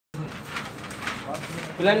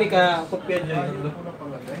Pila ni ka kopya dyan?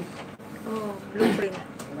 Oh, blueprint.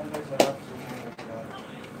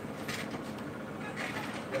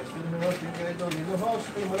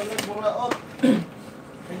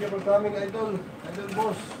 Thank you for coming, Idol. Idol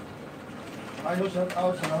Boss. Ayaw shout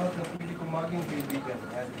out sa lahat na pwede kong maging kaibigan.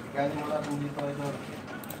 Yan, bigyan mo natin dito, Idol.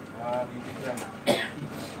 Mga bibigyan.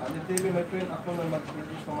 Idol TV, my friend, ako na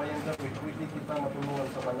mag-release na mayanda. Pwede kita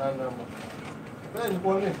matulungan sa banana mo. Kaya,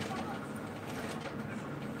 kuha rin.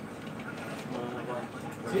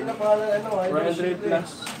 Sino pangalan, ano? 100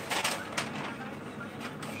 plus.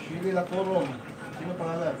 Shili Latorom. Sino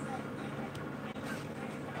pangalan?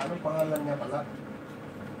 Anong pangalan niya pala?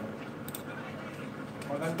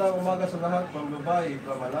 Magandang umaga sa lahat, from Dubai,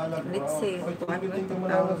 from Malalag. Let's see. Oy, tumiting ka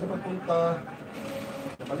Malalag sa pagpunta.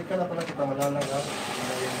 Balikan na pala kita Malalag, ha?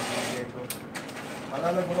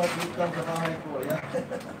 Malalag mo lang, welcome sa bahay ko. Ayan.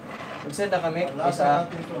 Magsenda kami. Wala Isa.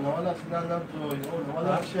 natin to. Nawala si Lalag Joy. Oh,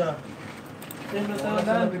 nawala siya. Send mo Nawala siya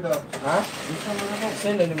tanan. Lapidap. Ha?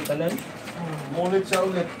 Send na naman tanan. Mulit siya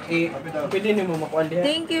ulit. Eh, Lapidap. pwede niyo mo makuha diha.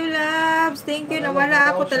 Thank you, loves. Thank you.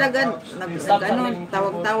 Nawala ako talaga.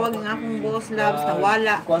 Tawag-tawag ng akong boss, loves.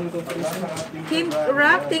 Nawala. Kuan ko pa rin. Kim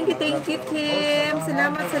Rock, thank you, Kim.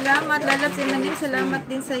 Salamat. Lalabs, din salamat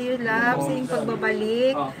din sa iyo, Labs, sa iyong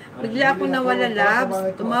pagbabalik. Bigla ako nawala,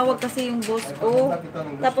 Labs. Tumawag kasi yung boss ko.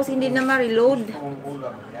 Tapos hindi na ma-reload.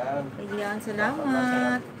 Ayan,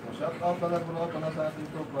 salamat.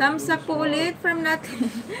 Thumbs up po ulit from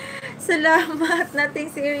natin. Salamat,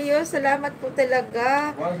 nating serious. Salamat po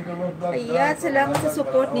talaga. Ayan, salamat sa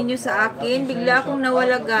support ninyo sa akin. Bigla akong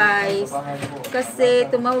nawala, guys. Kasi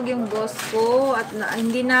tumawag yung boss ko at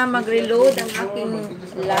hindi na mag-reload ang aking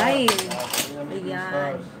live.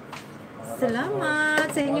 Ayan. Salamat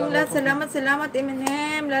sa inyong lahat. Salamat,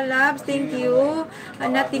 M&M, Lalabs, thank you.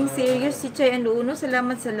 Nating serious, si Chay Anduno,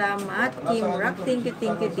 salamat. Kim Rock, thank you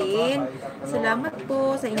din. Salamat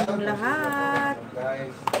po sa inyong lahat.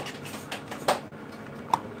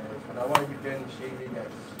 Naway bigyan shady,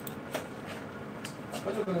 guys.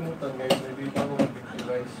 Paano kalimutan, guys? Maybe bago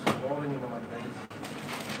mag-victorize. Sorry nyo naman, guys.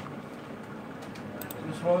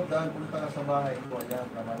 Road, dahil punta ka sa bahay ko. Ayan,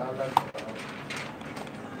 namanalag.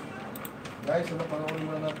 Guys, ano panoorin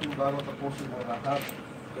mo natin bago tapusin ang lahat.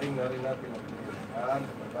 Kaya nga rin natin ang pilihan.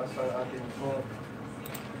 Pagkasa ang ating ito.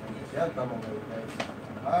 Yan, tamang ngayon, guys.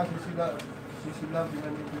 Sisila,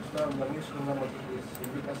 binanit yung star. Langis ko na mag-iis.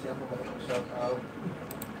 Hindi kasi ako mag-shout out.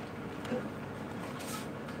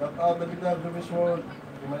 Shout out, David Lab, Jovis World.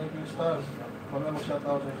 Binanit yung stars. Wala mag-shout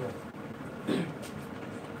out sa inyo.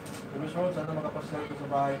 Jovis World, sana makapasal ko sa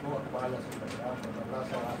bahay ko. At pahala sa inyo.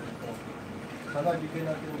 Pagkasa ang ating ito. Sana bigyan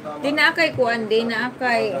natin yung tama. Di na akay kuan, di na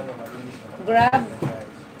akay grab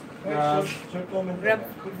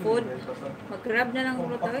food. Mag-grab na lang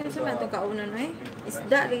ulo tayo. Sa mga itong kaunan eh.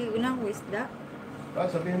 Isda, lagi unang ko isda.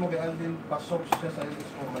 Sabihin mo kay Aldin, pasok siya sa ilis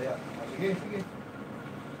mo maya. Sige.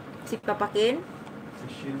 Si Papakin. Si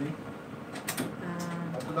Shilly.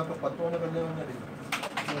 Ato dapat patuwa na kanya na rin.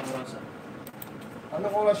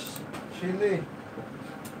 Anong oras, Shilly?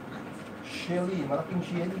 Shilly, malaking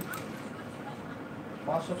Shilly.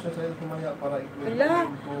 Pasok siya sa ilis mo maya para i-claim. Wala,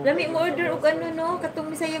 lami mo order og ano no, katong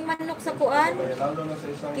misayang manok sa kuan. Lalo na sa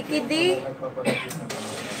isang Kikidi.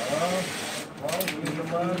 Wow, yun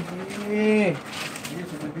naman. Sige,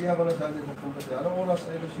 sinabihan ko na sa atin magpunta siya. Anong oras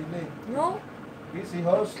ay Shilly? No? Busy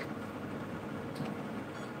host.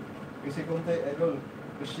 Busy konti, idol.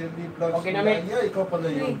 Shilly vlogs. Okay namin. Yeah, ikaw pala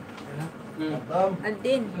yun. Madam.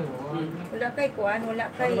 Aldin. Wala kay kuan, wala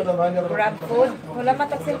kay grab food. Wala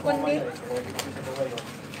matak cellphone di.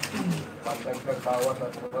 Pagkagtawa sa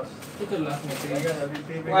oras. Ito last na Sige, Aldin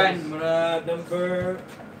TV. One, muna number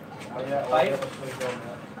 5.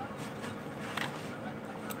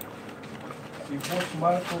 Si Boss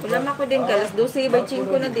Marco. Wala man ko din galas 12 by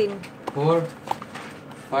 5 na din. 4,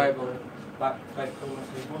 5, 5.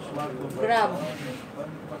 Si Boss Marco. Grab.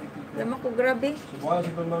 Wala man ko grabe. Subuhan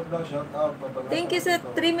si Don Marco, shout out. Thank you sa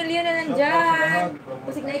 3 million na nandyan.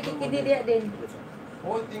 Kasi naikikidi diya din.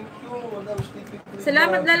 Oh, thank you. Madam Sticky.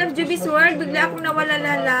 Salamat Lalabs Juby's World. Bigla akong nawala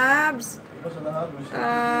Lalabs.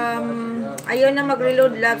 Ayaw na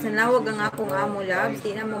mag-reload Labs. Nanawag ang akong amo Labs.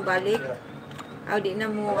 Di na mo balik. Di na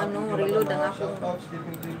mo reload ang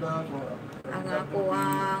akong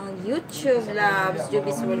ang YouTube Labs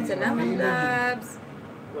Juby's World. Salamat Labs.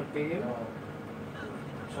 What PM?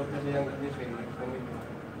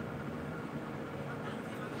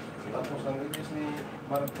 Tapos ang release ni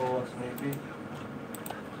Marcos, maybe.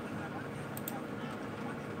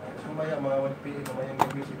 Sumaya mga 1 PM, sumaya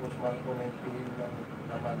maybe si Boss Marco 9 PM lang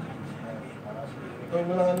naman. Ito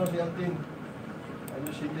mo lang si Altin. Ano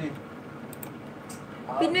si Lee?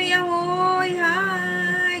 Pinoy Ahoy!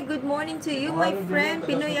 Hi! Good morning to you, my friend.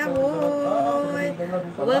 Pinoy Ahoy!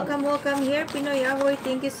 Welcome here, Pinoy Ahoy.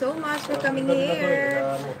 Thank you so much for coming here.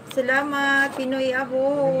 Salamat, Pinoy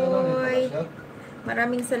Ahoy.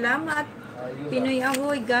 Maraming salamat, Pinoy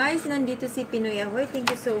Ahoy. Guys, nandito si Pinoy Ahoy.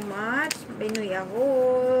 Thank you so much, Pinoy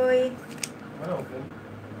Ahoy.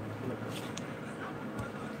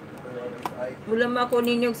 Wala mo ako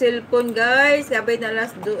ninyong cellphone, guys. Sabay na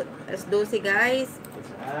alas 12, guys.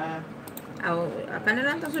 Aw, aka na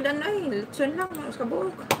lang itong sudan na eh. Lutson lang, mas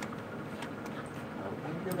kabuok.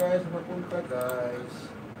 Thank you guys, mapunta guys.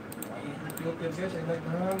 Computer guys ay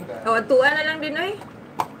naghangga. Aw, atuan na lang din ay.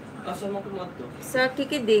 Asan mo kumato? Sa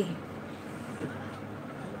kikidi.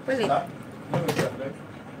 Palit.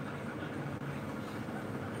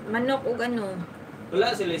 Manok o ano.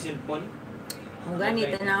 Wala sila yung cellphone. Kung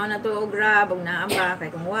ganit, na ako na to o grab, huwag na amba. Kaya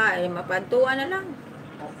kung wa, eh, mapantuan na lang.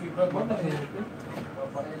 Okay, brad, mapait.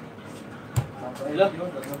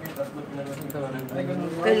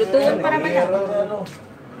 Kay lutuin pa naman yan. Ano,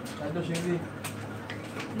 sige.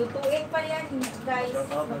 Lutuin pa yan, guys.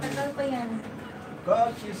 Matagal pa yan.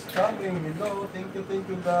 God is coming. Hello. Thank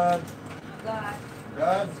you, God. God.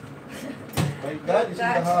 God. My God is in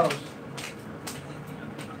the house.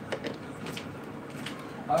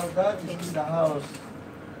 Our God is in the house.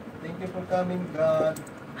 Thank you for coming, God.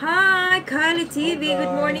 Hi, Kylie TV.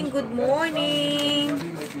 Good morning, good morning.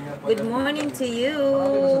 Good morning to you.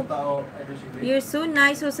 You're so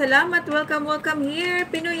nice. So, salamat. Welcome here.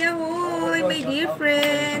 Pinoy Ahoy, my dear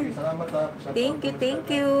friend. Thank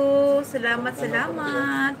you. Salamat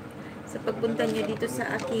sa pagpunta niyo dito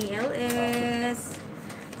sa aking LS.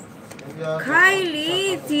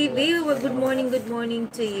 Kylie TV, well, good morning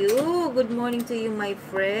to you. Good morning to you, my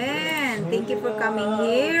friend. Thank you for coming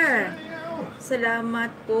here.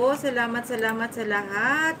 Salamat po. Salamat sa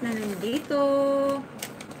lahat na nandito.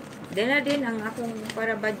 Din ang akong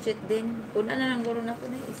para budget din. Kuna na lang guro na ko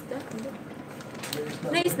na isda.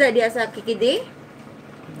 Na isda diya sa kikidi?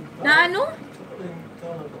 Na ano?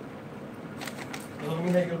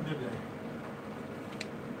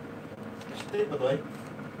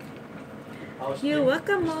 You're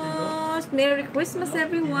welcome, most. Merry Christmas,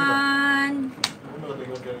 everyone.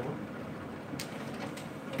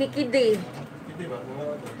 Kikidi.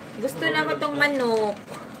 Gusto na ko tong manok.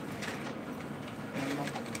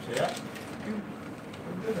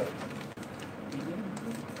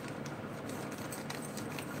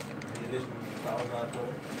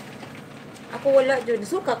 Ako wala dyan.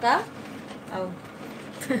 Suka ka? Aw.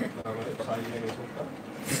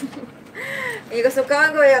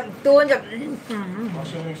 Ikasukaan ko yung tuon dyan.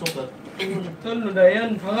 Tulo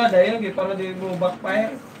dayan. Mga dayan. Para di mo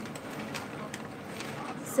backfire.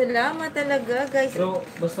 Salamat talaga, guys. So,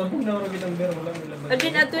 basta mo na rin ang beer. Wala nila.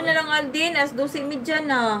 Aldin, ato na lang Aldin. As 12:30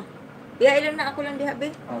 na. Iya, ilan na ako lang diha,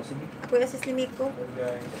 be. Sige. Ako yung assist ni Miko.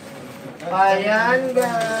 Ayan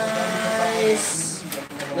guys,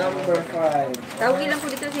 number 5. Tawagin lang ko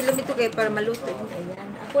dito si Lumito kayo para maluto. Ayan.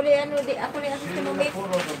 Ako lang assist ni Mumik.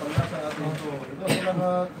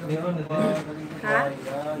 Ha?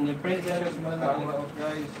 Ni-print yan.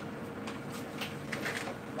 Guys.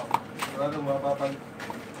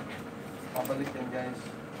 Papalik yan guys.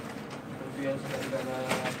 Confiance na nila na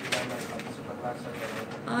kailangan tapos sa paglasa yan.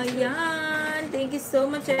 Ayan. Thank you so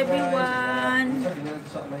much, everyone. Sa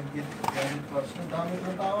dinagsa may git. Ang dami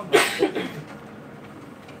ng tao.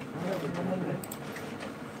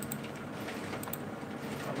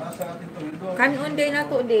 Paglasa natin ito. Kanon din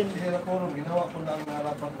ako din. Sila puro, ginawa ko lang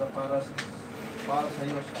narapat na para sa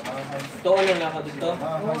iyo. Samahan. Ito ano na ka dito?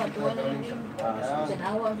 Oo, ito na lang din. Ayan.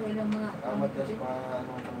 Sanawa ko ilang mga Salamat guys pa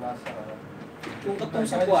anong paglasa. Kung katong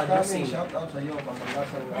sa kuwan, kasi. Shout out sa iyo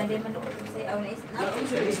paglasa. Hindi man ako say aw na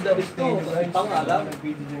Isda dito. Pangalan.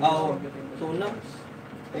 Oo. Tuna.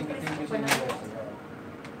 Thank you sa inyo.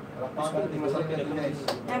 Parapangan din masarap yan guys.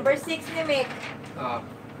 Number 6 ni Mick.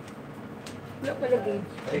 Wala pa lagi.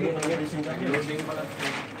 Sige, nag-racing ka. Loading pala.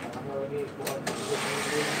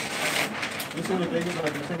 Gusto mo, pwede ka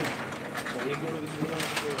mag-isa mo.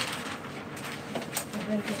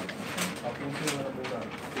 Pinsir mo na po na.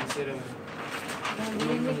 Pinsir mo.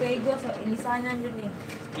 Hindi ko igo sa ilisanan dun eh.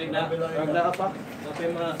 Ragla ka pa?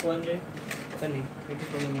 Kapay mga kuwan dyan? Saan eh? Pwede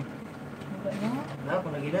ko naman. Na,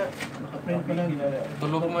 panagina. Naka-print pa lang.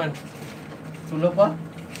 Tulog man. Tulog pa?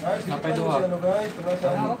 Guys, Napay dito duha. ano guys.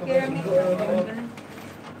 Okay, Rami ko.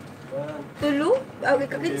 Tulo? Okay,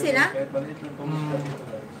 kakinsi na? Kahit maliit lang ito.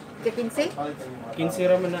 Kakinsi? 15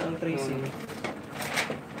 raman na ang tracing.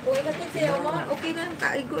 Okay, kakinsi. Okay lang,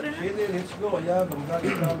 kaigo rin na. Sige, let's go. Ayan, God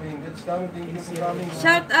is coming. God's coming. Thank you for coming.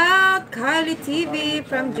 Shout out Kylie TV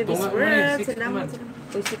from Juby's Tunga mo na, World. 6 Salamat. naman.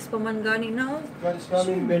 Uy, 6 pa man gani na oh. God is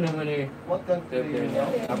coming. Sabi naman eh. What country are you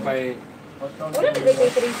now? Kapay What country Wala are na you kay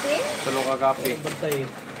now? tracing? tulong kagapi. Bantay.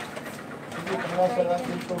 Sige, pangasan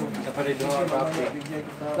natin to. Kapay doon Sige, kagapi. mamaya, bigyan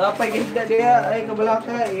kita. Napay ganda diya. Ay,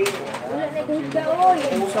 kabalaka eh. Wala na kay higda oy.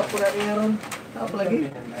 Usap ko na niya ron. Apa lagi?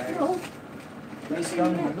 God is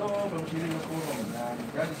coming. Hello, from Siling Nakuro.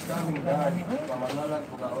 God is coming. God, pamalalag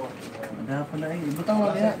ko kao. Ada pa na eh. Ibutang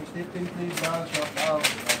mo diya. Stephen please, shout out.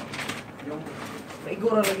 Yung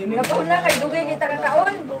Naigura lagi niya. Nakauna kay dugay kita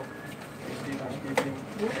kakaon. Stephen.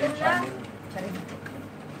 Gutom na.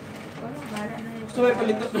 Wala, wala na yun. Gusto mo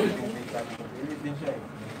ipalitos ulit? Pilit din siya eh.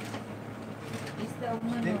 Isda o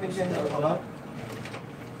nga Stephen siya no. na ba?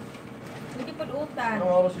 Hindi po utan.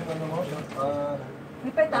 Anong oras yung ano mo?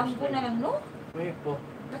 May paitampo na lang no? May po.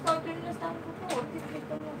 Naka-order na sa tampo ko. Order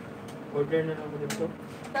dito mo. Order na lang ko dito.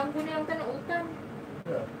 Tampo na lang tanong utan.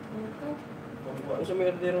 Utan. Gusto mo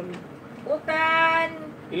order ron? Utan!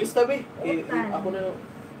 Ilista ba? Utan. Ako na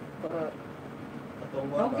para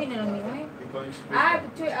Okay na lang niyo eh. Ah,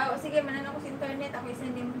 picture. Sige, manan ako sa internet. Ako isa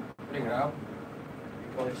din. Grab.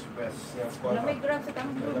 Because best. Yan, Wala may grab sa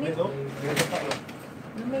tampo. Lamig, oh. Ganito pa, oh.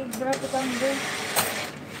 Wala may grab sa tampo.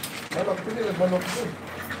 Manok, pwede nagmanok ko.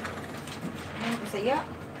 Ano ko saya?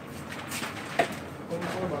 Kung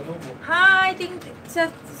ko, manok mo. Hi! Sa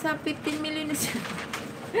 15 million na siya.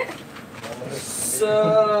 sa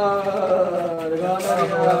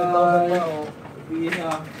nagkakaroon oh.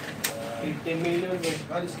 Pina 15 million eh.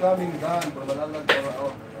 God is coming, God. Pamalalag ko ako.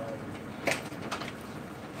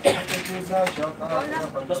 Shout out.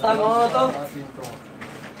 Basta mo to.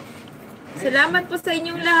 Salamat po sa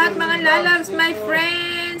inyong lahat, mga lalabs, my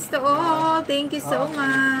friends, to all. Thank you so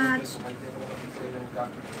much.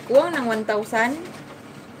 Kuwang ng 1,000.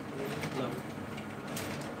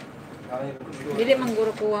 Dili man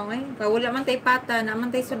guro kuwang eh. Wala man tay pata,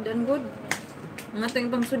 naman tay sudan good. Mga itong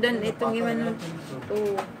ibang sudan, itong iwan.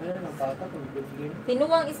 Oh.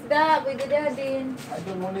 Tinuwang isda, pwede na din.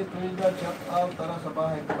 Idol Money Trinidad, shout out. Tara sa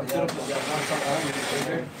bahay ko. Ayan.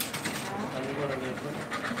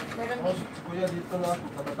 Parang Oh, kuya, dito na ako.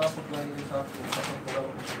 Katatapos na yung isa ako. Tapos ko lang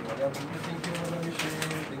ako siya. Ayan, thank you muna, Michelle.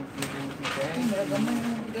 Thank you, thank you.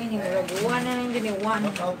 ganyan, raguwa na lang din yung one.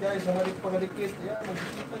 Shout out guys, sa malit pagalikit. Ayan,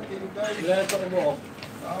 magsikitan kayo guys. Ilan ito ko mo?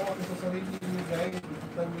 Tawa ka sa sarili niyo guys.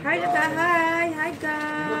 Magsikitan niyo, Hi, guys. Lata. Hi. Hi, ka.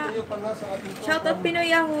 Dito tayo pa na sa ating Shout out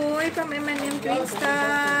Pinoy Ahoy from M&M Twin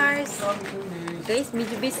Stars. Guys,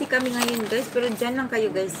 medyo busy kami ngayon guys, pero dyan lang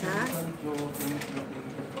kayo guys ha.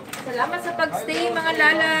 Salamat sa pagstay mga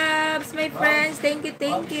lalabs, my friends. Thank you,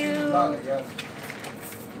 thank you.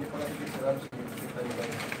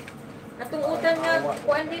 Natungutan nga,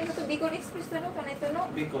 kuan din ko to Bicol Express to no, kanay to no.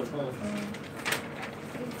 Bicol.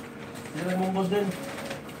 Yan mong boss din.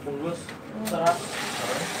 Bunggos. Sarap.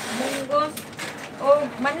 Munggos. Oh,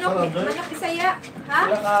 manok Bisaya. Ha?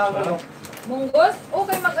 Ilan ka ano? Munggos?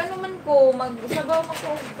 Okay, mag-ano man ko, magsabaw man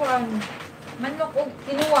ko kuan. Manok o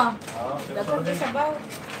kinuha. Dapat ko sabaw.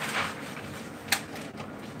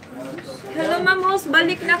 Hello, Ma'am Rose.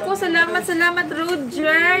 Balik na ko. Salamat,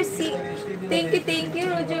 Roger. Thank you,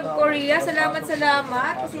 Roger Korea. Salamat.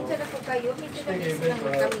 Pasensya na po kayo. Medyo na-busy lang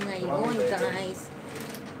kami ngayon, guys.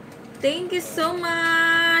 Thank you so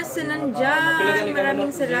much sa nandyan.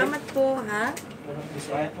 Maraming salamat po, ha?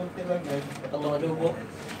 Tatong adobo.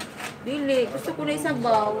 Dili. Gusto ko na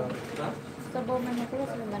isabaw. Sabaw man ako.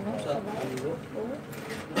 Sabaw. Oh.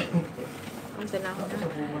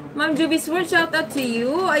 Ma'am Juby's World, shout out to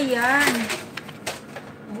you. Ayan.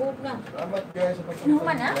 Mahulog na. Salamat guys sa pagpunta.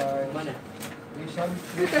 Inuman na? Mana?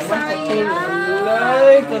 Kasayang.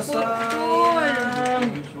 Ay, kasayang.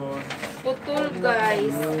 Putol,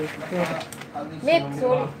 guys.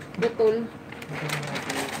 Nepsul. Putol.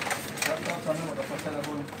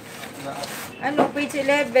 Ano, page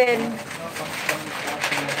 11.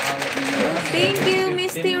 Thank you,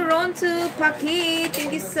 Mr. Ronto Paki.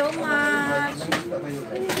 Thank you so much.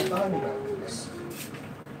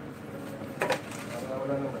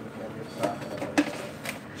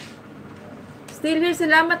 Still here.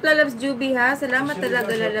 Salamat, Lalabs Juby, ha? Salamat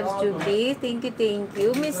talaga, Lalabs Juby. Thank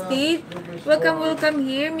you. Miss T, welcome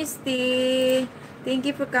here, Miss T. Thank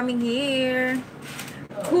you for coming here.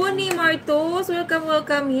 Kuni Martos,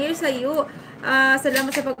 welcome here sa iyo.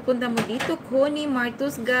 Salamat sa pagpunta mo dito, Kuni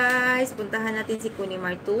Martos, guys. Puntahan natin si Kuni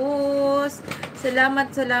Martos.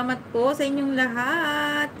 Salamat po sa inyong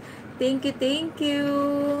lahat. Thank you.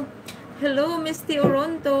 Hello, Misty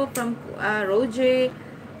Oronto from Roger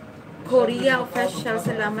Korea Official.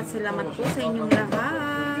 Salamat po sa inyong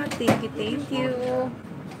lahat. Thank you.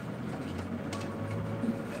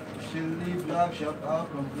 Shilly Vlog, shout out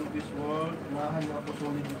from Ruby's World. Unahan niyo ako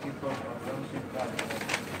solid dito.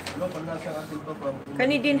 Ano, panlasang atin to from...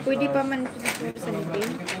 Kani din, pwede pa man sa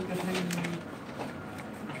meeting.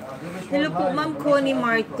 Hello po, Ma'am Connie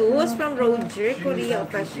Martus from Roger, Korea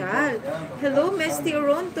Official. Hello, Misty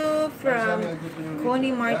Oronto from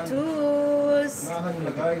Connie Martus.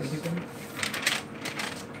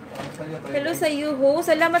 Hello sa iyo ho.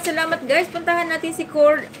 Salamat guys. Puntahan natin si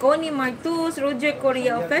Connie Martus, Roger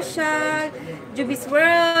Korea Official, Jubis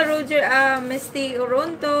World, Roger Misty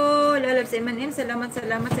Oronto, Lalab sa M&M. Salamat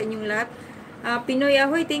sa inyong lahat. Pinoy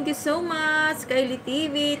Ahoy, thank you so much. Kylie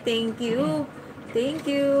TV, thank you. Thank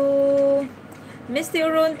you. Mr.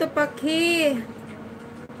 Oronto Paki.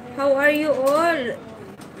 How are you all?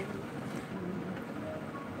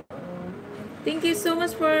 Thank you so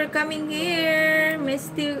much for coming here,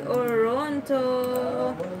 Mr.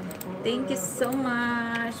 Oronto. Thank you so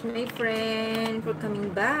much, my friend, for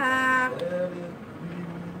coming back.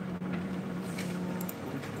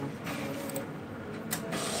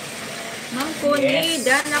 Ma'am Connie,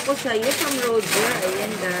 done ako sa iyo from Roger.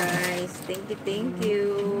 Ayan guys. Thank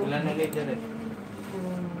you. Wala na later eh.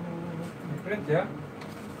 Friend, ya?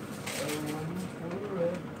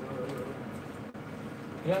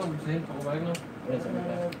 Yeah, ubusin. Pakubahin mo.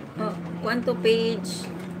 Oh, 1 to page.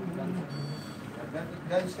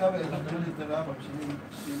 Guys, kami, dito na,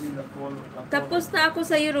 sili na call. Tapos na ako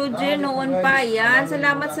sa iyo, Roger, noon pa. Yan.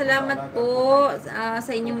 Salamat po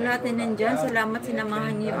sa inyong lahat na nandyan. Salamat,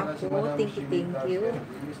 sinamahan niyo ako. Thank you.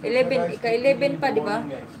 11 pa, di ba?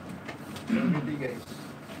 Guys.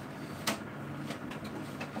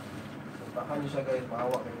 Takan niyo siya guys,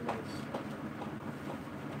 maawa kayo guys.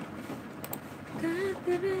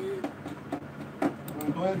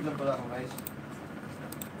 Kung 12 lang pala ako guys.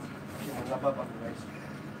 Nagapa pa ako guys.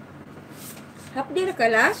 Hapdira ka,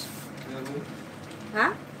 Lash?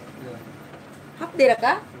 Ha? Hapdira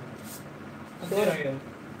ka? Sino yun?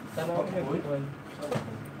 Sana ako nag-1.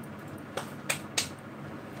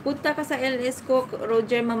 Punta ka sa LS ko,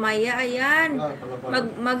 Roger, mamaya. Ayan.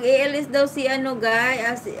 Mag-ALS daw si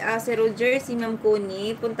si Roger, si Ma'am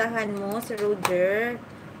Connie. Puntahan mo si Roger.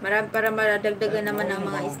 Para maradagdagan naman ang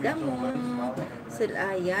mga isda mo.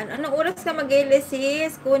 Ayan. Anong oras ka mag-ALS,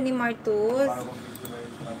 sis? Connie Martus.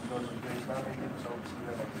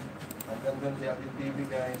 Hanggang si ating TV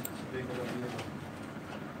guys. Enjoy ko lang yun.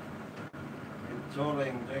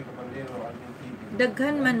 Enjoy ko pa din ating TV.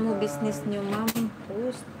 Daghan man mo business nyo, ma'am.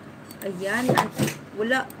 Host. Ayan.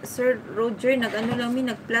 Wala, Sir Roger.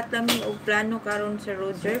 Nagplat lang mi og plano karon Sir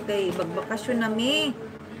Roger. Kay bagbakasyon nami.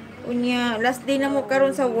 Unya, last day na mo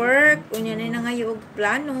karon sa work. Unya na ngayon og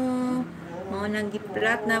plano. Mga nang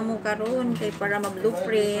giplat na mo karon kay para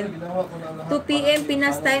mag-blueprint. 2 PM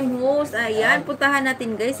Pinas time host. Ayan, puntahan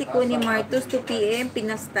natin guys si Connie Martus 2 PM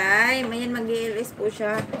Pinas time. Ayan, mag-LS po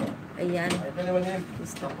siya. Ayan. Ito naman yun.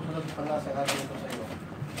 Tapos na lang panlasa natin ito sa iyo.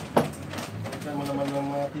 Ito mo naman ng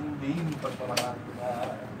mga tinding pagpamahal na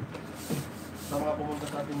sa mga pumunta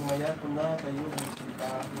sa ating mga yato na kayo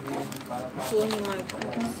bisita para Connie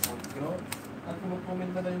Martus. at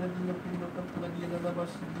mag-comment na rin na din yung pindot at lagi na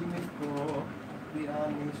labas yung limit ko. Be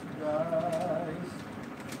honest guys.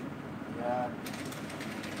 Yan.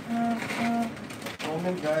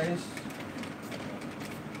 Comment guys.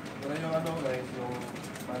 Pero yung guys, yung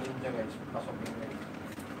paninja guys, pasok yun guys.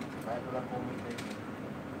 Kahit walang comment guys.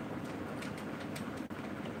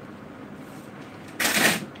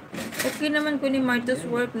 Okay naman ko ni Martus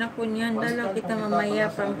work na ko niyan. Dalaw kita mamaya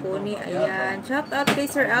from Connie. Ayan. Shout out kay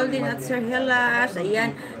Sir Aldin at Sir Helash.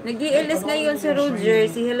 Ayan. Nag-i-LS ngayon si Roger.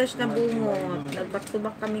 Si Helash na bungot.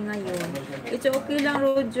 Nag-back-to-back kami ngayon. It's okay lang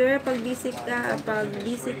Roger. Pag busy ka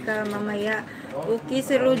mamaya. Okay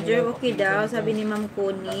si Roger. Okay daw. Sabi ni Ma'am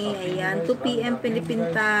Connie. Ayan. 2 PM Philippine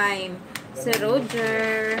time. Sir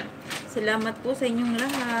Roger. Salamat po sa inyong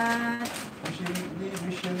lahat.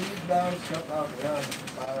 Michelle down, shout out yan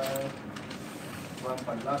para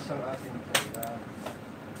mapanlasang ating kaya.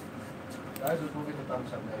 Guys, huwag po kita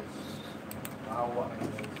thumbs up guys. Maawa kayo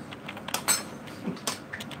guys.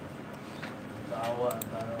 Maawa at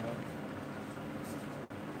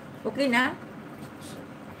Okay na?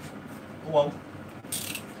 wow.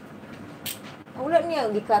 Wala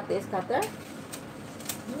niya di-cut cutter?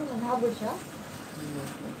 Habol siya?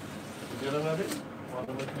 Sige lang natin. Wala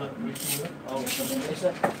naman na. Oh,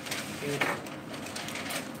 Isa.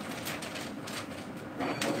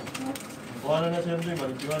 buwan na siya doon.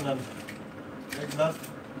 Balik yun na. Next last.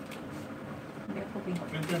 Hindi ako pin.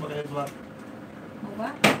 Filter ba kaya black? Mo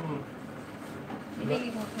ba?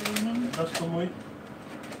 Hindi ko kalinin. Last tumoy.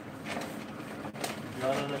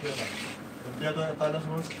 Buwan na siya ba? Kaya ito yung talas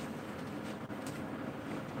mo. Sige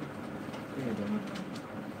ba?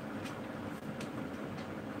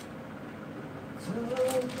 So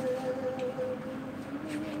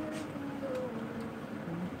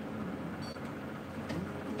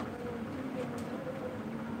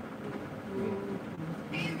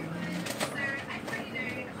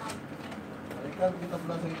Balikan kita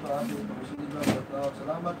pala sa ito. Ating komisyon lang.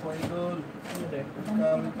 Salamat po, Idol.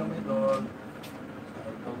 Welcome, Idol.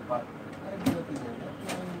 Idol pa. Ay, natin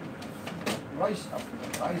yan. Rise up.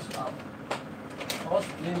 Rise up. Tapos,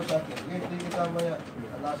 play mo sa akin. Hindi kita maya.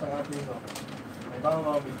 Alas ang ating ito. May bang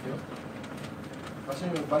mga video? Kasi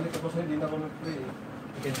balik ako sa'yo, hindi na ako nag-play.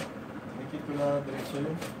 Nakikip ko na direksyon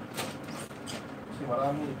yun. Kasi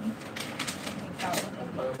marami.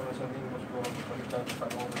 Tayo pa na sa lingos ko. Palitan sa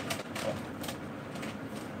pag-uwi.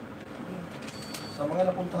 Sa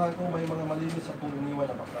mga napuntahan ko, may mga malinis akong iniwan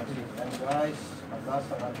na baklas. And guys, maglas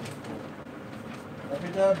ang ating ito. Happy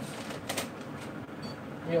Jobs!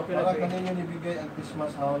 Para kanina nibigay ang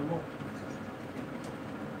Christmas haul mo.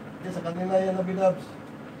 Sa kanila yan na binabs.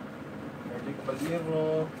 Medyo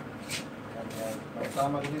kabaliro.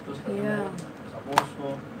 Magsama dito sa kanila. Sa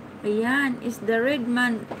posto. Ayan, is the red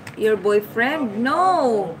man your boyfriend?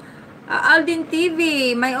 No! Aldin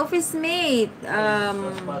TV, my office mate.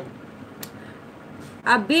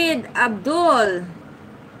 Abid Abdul.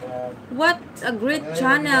 What a great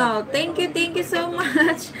channel. Thank you so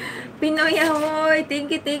much. Pinoy Ahoy. Thank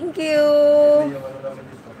you.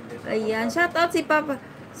 Ayan, shout out si Papa.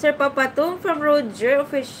 Sir Papatong from Roger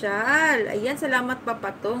Official. Ayan, salamat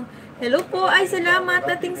Papatong. Hello po. Ay, salamat.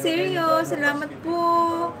 Nating serious. Salamat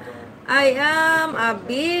po. I am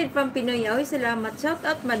Abid from Pinoy Ahoy. Salamat. Shout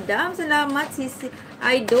out, Madam. Salamat, Sisi.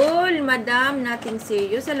 Idol, Madam. Nating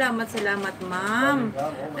serious. Salamat, ma'am.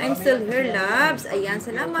 I'm still here, loves. Ayan,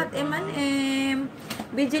 salamat, M&M.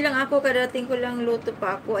 Busy lang ako. Karating ko lang luto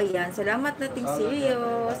pa ako. Ayan, salamat, nating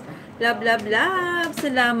serious. Love.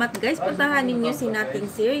 Salamat, guys. Puntahan ninyo si Nating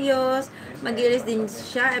Serious. Mag-ilis din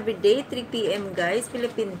siya everyday, 3 p.m. guys,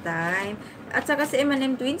 Philippine time. At saka si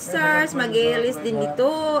M&M Twin Stars, mag-ilis din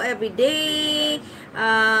dito everyday.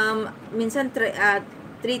 Minsan 3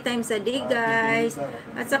 times a day, guys.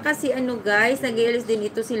 At saka si guys, nag-ilis din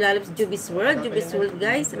ito si Lalabs Juby's World,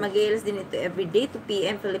 guys. Mag-ilis din ito everyday, 2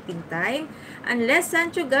 p.m. Philippine time. And Les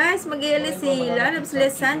Sancho, guys, mag-ilis si Lalabs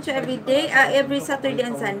Les Sancho everyday, every Saturday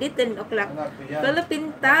and Sunday, 10 o'clock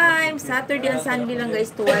Philippine time. Saturday and Sunday lang,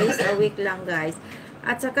 guys, twice a week lang, guys.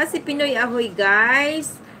 At saka si Pinoy Ahoy,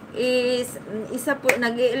 guys, is isa po,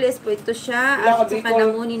 nag-ilis po ito siya. At saka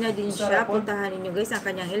namuni na din siya. Puntahan ninyo, guys, ang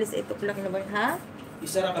kanyang ilis. 8 o'clock na ba, ha?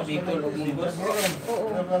 Isa na ka Bicol o Munggos? Oo.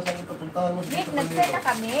 Nick, nag-send na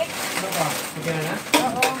kami. Okay na?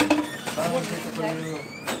 Oo.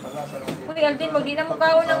 Uy, Alvin, magdi na mo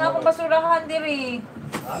kaon ng akong basurahan, diri.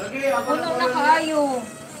 Puno na kaayo.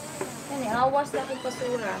 Yan, awas na akong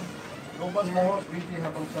basura.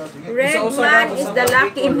 Red man is the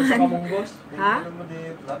lucky man. Ha?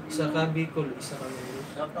 Isa ka Bicol, isa ka Munggos.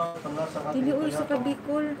 Dili, uy, sa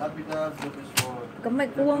kabikol. Kamay,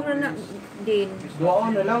 kuwang na din.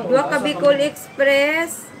 Duwa na lang. Dua ka Bicol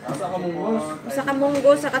Express. Asa ka Munggos? Sa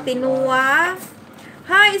Kamungo, sa Katinua.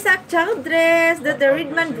 Hi, Isaac Childress. Did the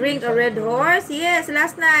red man drink a red horse? Yes,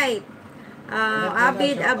 last night.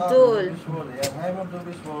 Abid Abdul.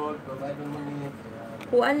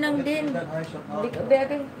 Kuan lang din.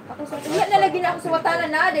 Ako sa tiyan na lagi na ako sa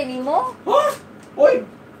watanan na din mo. Ha? Hoy!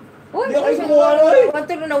 Uy, Di ako kuha na eh.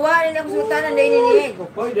 Wanto na nawarin ako sa watanan din ni.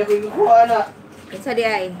 Hoy, di ako kuha na. Sa di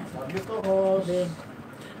ay.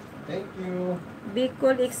 Thank you.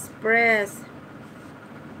 Bicol Express.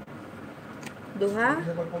 Duha?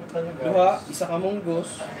 Duha, isa ka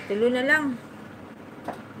Munggos. Tulo na lang.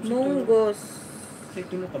 Munggos. Say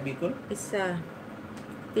tulo ka Bicol? Isa.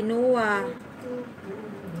 Tinua.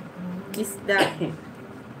 Isda.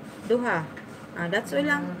 Duha. That's all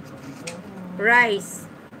lang. Rice.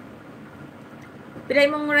 Pilay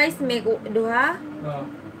mong rice, may duha?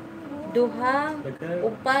 Duha.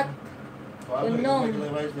 Upat. Unom.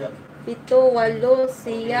 7, 8,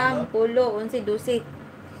 9, 10, 11, 12.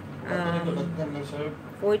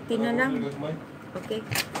 14 na lang. Okay.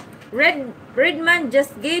 Redman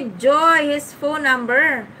just gave Joy his phone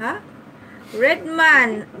number. Ha?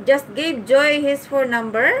 Redman just gave Joy his phone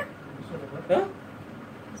number. Ha?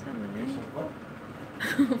 Sama na.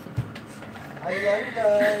 Ayan,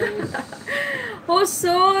 guys. How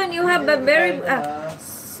soon you have a very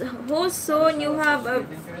how soon you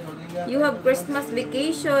have Christmas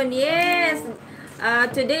vacation? Yes.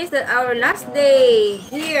 Today is our last day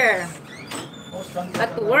here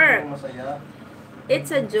at work.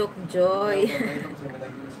 It's a joke, Joy.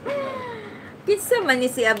 Kitsa man ni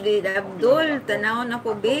si Abdul. Tanawon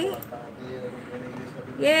ako, be.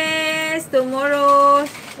 Yes, tomorrow.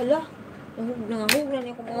 Hala, nahug na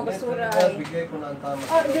niyo kung mga basura ay.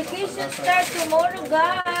 Vacation start tomorrow,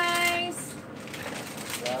 guys.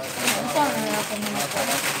 Saan na ako muna ko?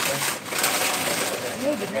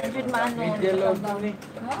 Hindi, 100 maano. Media load ni.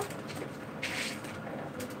 Ha?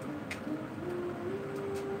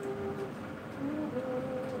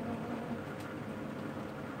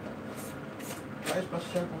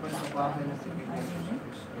 pasyal po kayo sa bahay ng kaibigan ko sa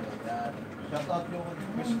Crispy. Yan. Shout out yung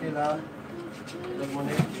Crispy lang. Ilan mo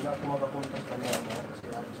na yun, hindi na ako makapunta sa kanya kasi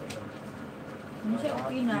ako sa kanya. Hindi siya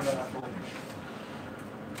okay na. Ilan ako.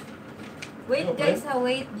 Wait guys ha,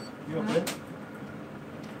 wait. You okay?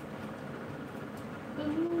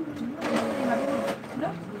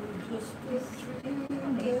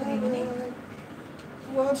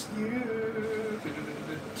 What's you?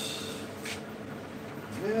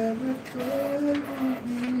 Never tried to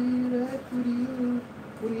be right with you.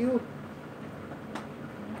 With you.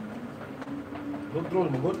 Good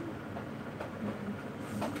roll mo, good?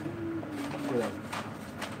 Yeah.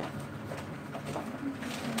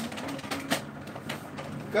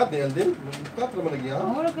 Cut ni Alden? Cut naman lagi ha?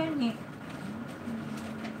 Wala gani.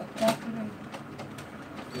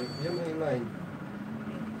 Yan ang line.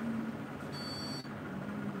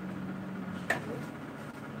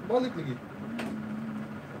 Balik lagi.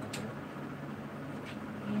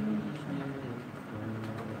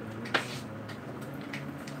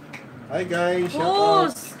 Hi guys, shout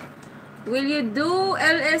out. Boss, will you do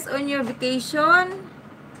LS on your vacation?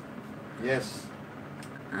 Yes,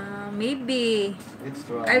 Maybe. let's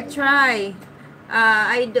try. I'll try.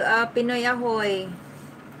 I do Pinoy Ahoy.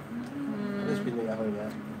 Let's Pinoy ako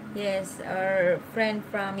niya. Yes, our friend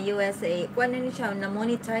from USA. Kuha na niya siya,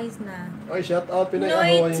 na-monetize na. Oy, shout out Pinoy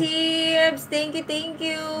Noy Ahoy. tips! Thank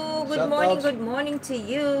you. Shout out. Good morning to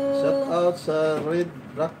you. Shout out sa red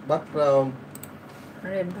background.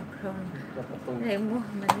 Red background. Kapatong. Ay mo,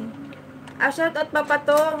 mali. Shout out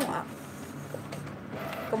Papatong.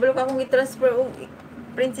 Kabalo ka akong i-transfer og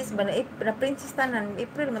princess ba na? Na princess tanan.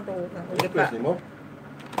 April man to. Request mo?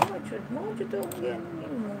 Mo, chuto. Yan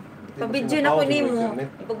mo. Pabidyo na ko nimo.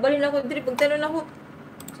 Pagbalin ako diri, pagtalon ako.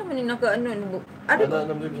 Sa man ni naka ano ni. Ano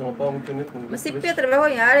naman din sa mapawang internet kung Masipya trabaho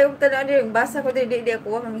niya. Ari og tala diri, basa ko diri di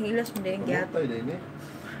ako ang hilas mo diri gyat. Tayo din eh.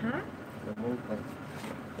 Ha? Namutay.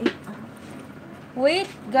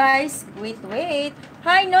 Wait, guys. Wait.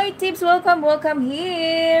 Hi, Noy Tips. Welcome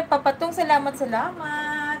here. Papatong, salamat.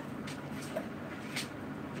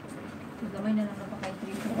 Gamay na lang na pa kay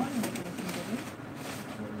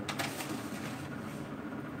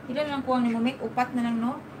 3-1. Ilan lang kuha ni mo, make? Upat na lang,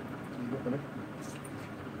 no? Sige pa rin.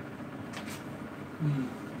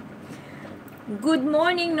 Good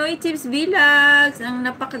morning, Noy Tips Vlogs. Ang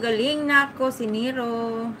napakagaling na ako, si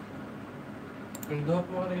Nero. Ang doha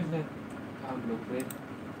po ka rin na. Blueprint.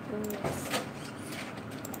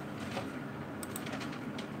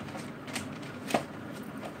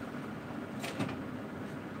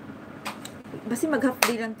 Basi mag-half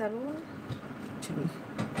day lang taron.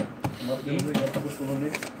 Martin rin ang tapos ko nun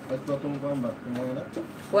eh. At patong ko ba? Kumain na?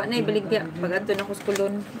 Wa na ibaligya pag adto na ko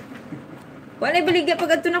skulon. Wa na ibaligya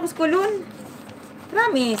pag adto na ko skulon.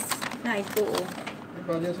 Promise. Na ito oh. Di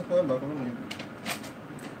ba diyan sa kuha ba? Kung ano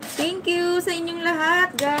Thank you sa inyong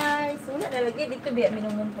lahat, guys. Wala na lagi dito biya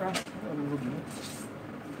minumumpra. ano mo?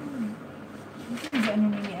 Ano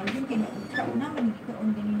ni Alvin kay kauna man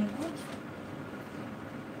kaon din ni ko.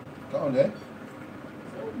 Kaon eh?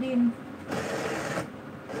 So din.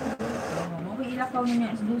 Mo ko ilakaw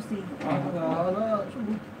niya sa dusi. na.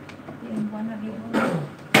 Subo. Yung buwan na dito.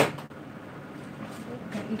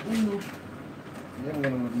 Kay ulo. Yan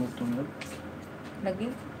ganun nagmustong mo.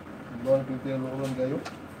 Lagi. Bawal pintero ulan kayo.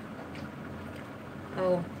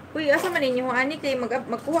 Oh. Uy, asa man ninyo ani kay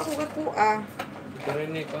magkuha ko kakuha. Ito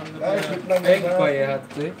rin eh. Kung ano Guys, wait lang, egg guys, ha? pie hat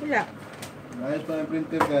eh. Wala. Ayos pa yung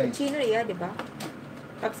printer guys. Chino iya, di ba?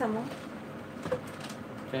 Paksa mo.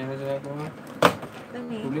 Kaya na sila ko nga.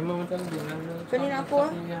 Kani. Huli mo matang din. Kanina ako,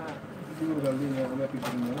 ah. Siguro galing nga kung may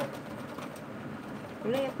picture mo na.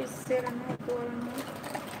 Wala yung pisera na ito. Ano?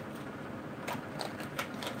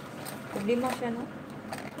 Problema siya, no?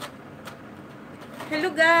 Hello,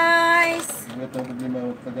 guys! Hindi ito ang problema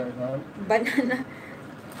ang taga-isahan. Banana.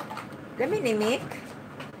 Dami ni Mick.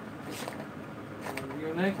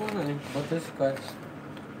 Yun na ko na eh. Butterscotch.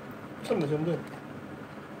 Saan na siya doon?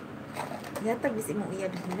 Yatag bisi mo iya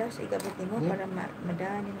nila sa igabot mo para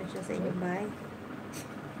madani mo siya sa inyong bahay.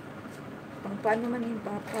 Pang paano man yung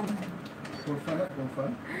papang. For fun na? For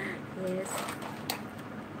fun? Yes.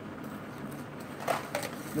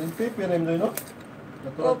 Plain paper na yun doon, no?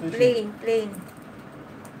 Oh, plain.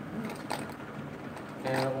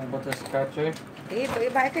 Kaya na kong butterscotch eh. Eh,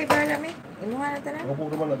 iba kay bara mi. Imuha na tanan. Ako po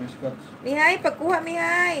naman na biscuits. Mihay, pagkuha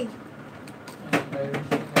mihay.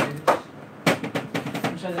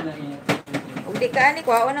 Masyado na niya. Ug di ka ani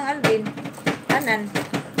kuha ng Alvin. Tanan.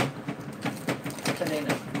 Sanay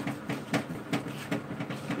na.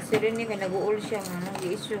 Si rin ni kay nag-uul siya nga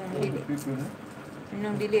nag-i-issue ng dili. Paper na?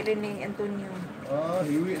 Nung dili rin ni Antonio. Ah,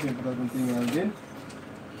 hiwi din pagkakuntingan din.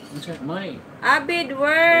 May. Abid,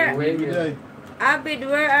 where? Bigay. Abid,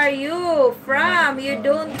 where are you from? You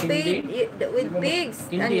don't pay with pigs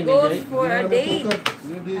and goats for a day.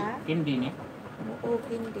 Hindi. Ha? Hindi ni. Oo,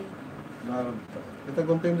 hindi. Narap. Kita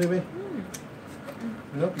gontim di ba?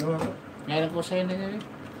 Yup, yup. Ngayon ko sa'yo na yun.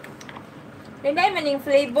 Tinday man yung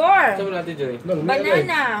flavor. Saan natin, Joy?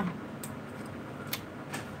 Banana.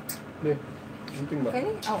 Hindi. Gontim ba?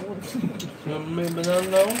 Kani? May banana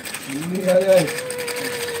na ako. Hindi ay.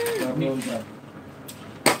 Naroon pa.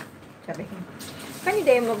 Sabi ko. Kani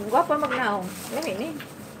day magwapa magnaong. Lami ni.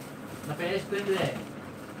 Napayas ko yun eh.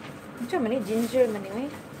 Ano man ni ginger man ni.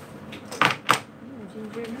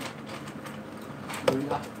 Ginger na.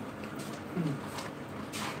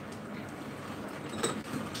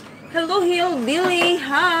 Hello, Hillbilly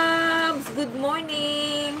Hubs. Good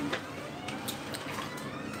morning.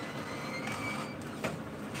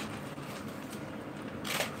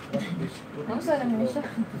 Ano sa naman siya?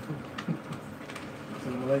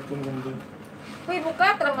 Assalamualaikum ganda. Uy,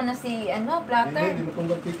 buka naman na si platter. Hindi mo kung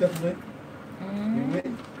pikas ba? Hindi.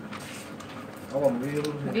 Awa,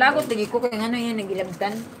 mayroon. Naglagot lagi ko kay ano yan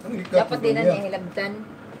nagilabtan. Dapat din na niya hilabtan.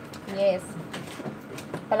 Yes.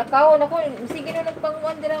 Palakaw na ko, sige na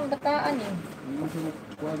nagpanguan din ang bataan eh. Hindi mo siya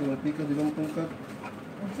kuha, di mo pikas, di mo pungkat.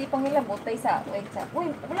 Si pangilabot tayo sa, wait sa.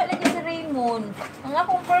 Uy, wala lagi si Raymond. Ang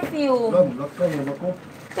akong perfume. Lam, laksa mo ba ko?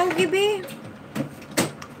 Itong gibi.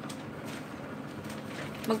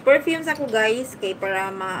 Mag-perfume sa ko guys, kay para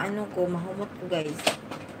mahumot ko guys.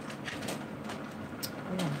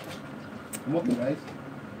 Kumot mo guys.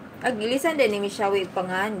 Agilisan din ni Mishawi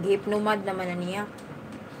pangan, gihipnomad naman na niya.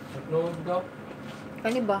 Upload daw.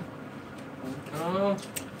 Kani ba?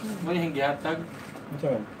 May hindi hatag.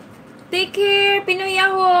 Saan? Take care, Pinoy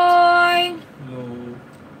Ahoy! No.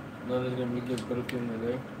 Nalang na may perfume na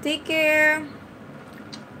daw. Take care.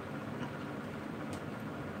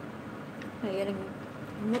 Ayan,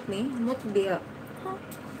 humot ni. Humot dia. Huh?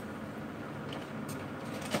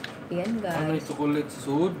 Ayan Ano guys. yung chocolate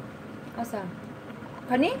sud? Asa?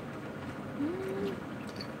 Kani?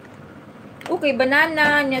 Okay,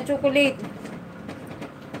 banana niya, chocolate.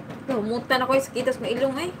 Humutan ako sa kitas may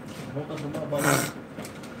ilong eh. Bukas na ba?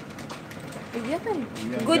 Ayan.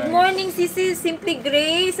 Good morning, Sisi Simply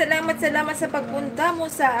Grace. Salamat sa pagpunta mo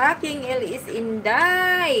sa aking LS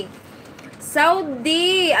Inday.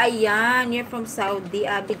 Saudi. Ayan, you're from Saudi.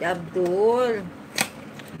 Abid Abdul.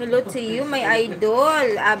 Hello to you, my idol.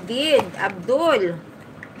 Abid Abdul.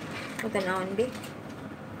 Punta na on, be.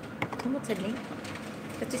 Kamot sa ni?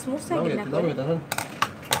 Kachismusa, gina ko. Dawit, tanan.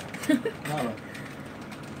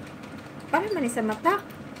 Para man sa mata.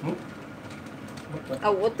 Mata.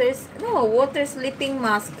 Water sleeping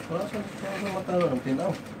mask. Para sa mata ng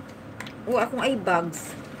tinaw. Akong eye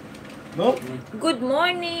bags. No? Good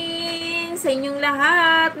morning sa inyong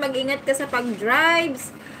lahat. Mag-ingat ka sa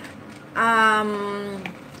pag-drives.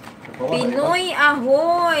 Pinoy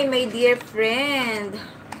Ahoy, my dear friend.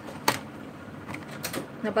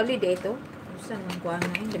 Nabali dito. Saan ang kuha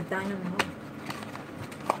na yun? Dagdanan mo.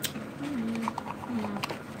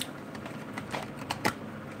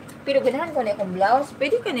 Pero ganahan ko na akong blouse.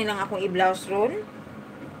 Pwede ka nilang akong i-blouse ron?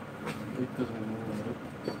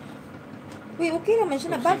 Uy, okay naman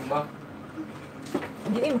siya na ba?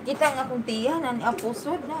 Hindi makita ang akong tiyan. Ang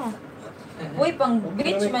apusod na. Uy, pang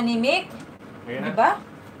beach manimik. Diba?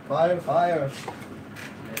 Fire.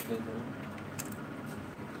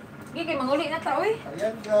 Sige, kay manguli na ta, uy.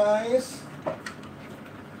 Ayan guys.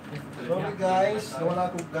 Sorry guys,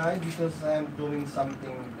 nawala ko guys because I'm doing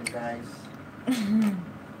something with the guys.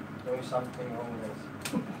 Doing something wrong guys.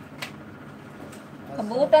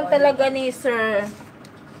 Kabutan talaga ni Sir.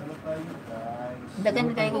 Sana tayo guys.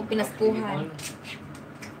 Dagan kayo kong pinaskuhan.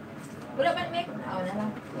 Wala ba, Mek? Na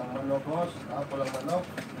lang. Walang manok boss. Walang manok.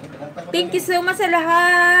 Thank you so much sa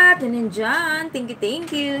lahat. Nandiyan. Thank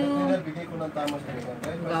you. Nagbigay ko ng tama sa kanila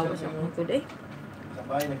guys. Gawa sa akong food eh.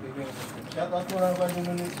 Sabay, nagbigay ko. Shout out mo lang ba yung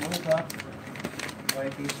nunit ha?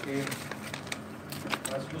 YT scale.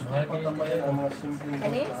 Mas gusto ko patapayan ang mga simpleng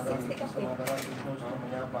Ano yun? para 60 sa mga dating post na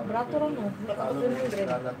mayabang. Brato rin oh. Wala ka Lalo ko na 200.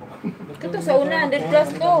 kilala ko. Ito sa una, 100 plus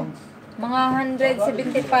to. Mga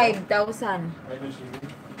 175,000. Idol si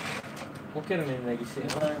Vic. Okay na may nagising.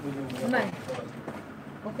 Naman.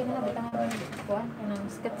 Okay na, bitangan mo. Kuhan, anong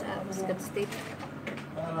Scott State.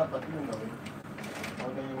 Dapat yun gawin.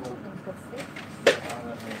 Huwag na yung Scott State?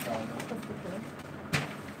 pangalan ng tao. Scott State eh.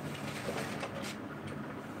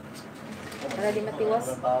 Para di matiwas.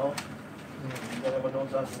 Ang tao. Hindi ka naman doon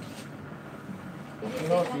sa atin.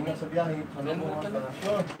 Sino, singa sa biyahe. Ano mo ang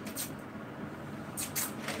sure.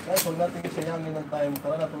 Guys, huwag natin isayangin ng time.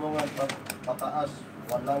 Tara na tulungan pataas.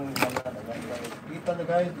 Walang wala. Kita na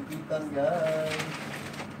guys, ikitan guys.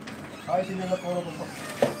 Ay, sino na po ako.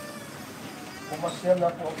 Pumasyan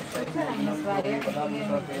na po ako sa inyo. Padami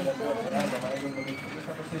sa pera ko. Kaya naman yung mag-ikot.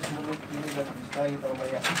 Isa ko sa sumunod pinig at distahin ito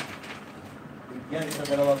maya. Yan, isa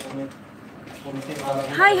dalawang kumit.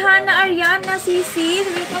 Hi, Hana Ariana, Sisi.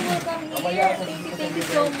 Welcome here. Thank you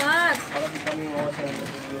so much. Para di kami mawasan sa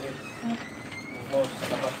pagbirit. Sa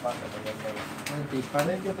labas pa.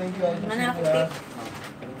 Thank you.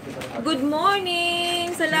 Good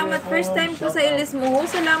morning. Salamat. First time po sa Ilis mo.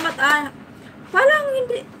 Salamat. Parang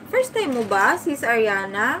hindi. First time mo ba, Sis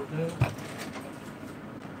Ariana?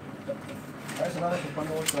 Ay, salamat sa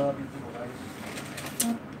panood sa video ko guys.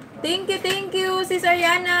 Thank you, Sis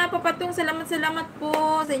Ariana. Papatong, salamat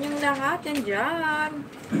po sa inyong lahat. Yan dyan.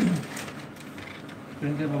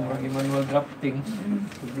 Printer mo, marami manual drafting.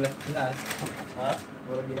 Sublat lahat. Ha?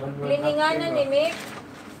 Lininganan ni Mick.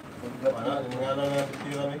 Ano? Yung nga lang natin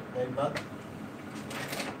tira may ibat.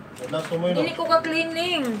 Last mo yun. Hindi ko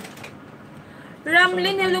ka-cleaning.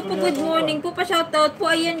 Ramlin, hello po, good morning po. Pa-shoutout po.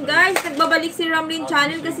 Ayan guys, nagbabalik si Ramlin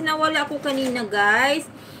channel kasi nawala ako kanina guys.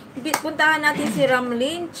 Puntahan natin si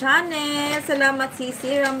Ramlin channel. Salamat si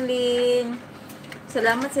Ramlin.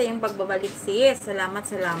 Salamat sa iyong pagbabalik sis.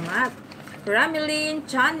 Salamat. Ramlin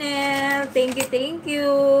channel. Thank you.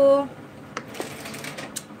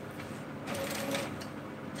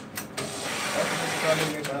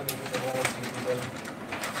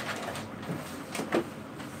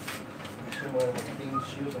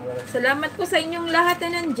 Salamat po sa inyong lahat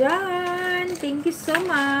na nandyan. Thank you so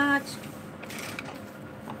much.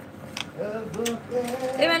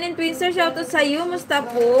 Eman Twinser, shoutout sa iyo. Musta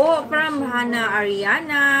po? From Hana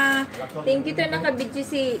Ariana. Thank you to nakabidyo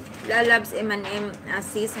si Lalabs M&M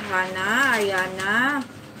Sis Hana Ariana.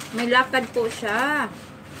 May lakad po siya.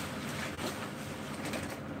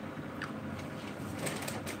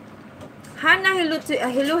 Hana,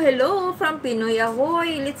 hello from Pinoy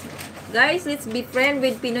Ahoy. Let's be friend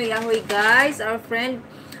with Pinoy Ahoy guys. Our friend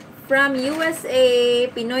from USA,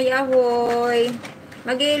 Pinoy Ahoy.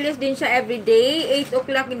 Mag-i-release din siya everyday, 8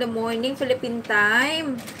 o'clock in the morning, Philippine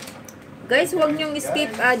time. Guys, huwag niyong skip,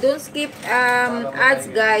 don't skip ads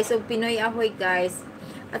guys, of Pinoy Ahoy guys.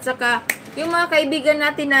 At saka, yung mga kaibigan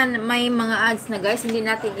natin na may mga ads na guys, hindi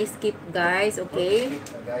natin skip guys, okay?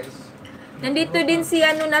 Nandito din si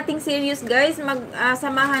nating serious guys,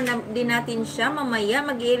 samahan din natin siya mamaya,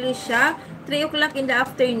 mag-i-release siya 3 o'clock in the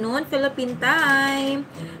afternoon, Philippine time.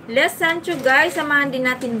 Les Sancho guys, samahan din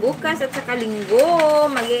natin bukas at saka linggo.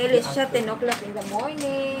 Mag-i-release siya 10 o'clock in the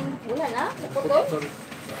morning. Wala na? Naputol?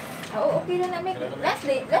 Oo, okay na namin. Last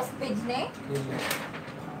page na eh.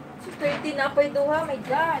 So, 30 na pa yung duha, my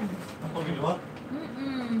God. Ako ginawa?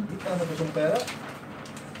 Dito na ba siyang pera?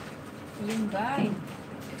 Yun guys.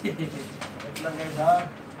 Wait lang guys ha.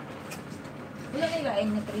 Wala na ilain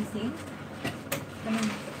na tracing? Kanang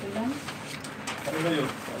ilan? Ano ba yun?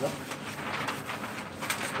 Ano?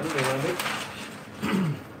 Ano ba yun?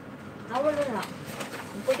 Wala na.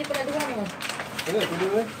 Pwede pa na duha mo. Ano? Pwede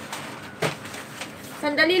mo eh?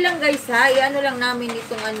 Sandali lang guys ha. I-ano lang namin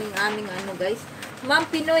itong aming guys. Ma'am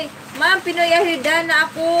Pinoy ahida na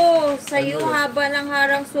ako. Sa'yo haba ng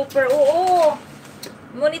harang super. Oo.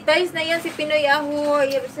 Monetize na yan si Pinoy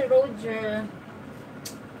Ahoy. Si Roger.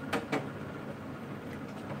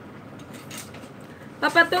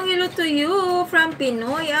 Papatong hello to you from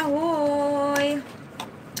Pinoy Ahoy.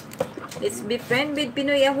 Let's be friend with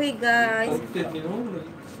Pinoy Ahoy guys.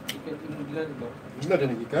 Gila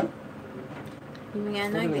din ikan? Yung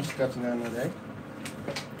nga Ano na yung scotch nga na dahil?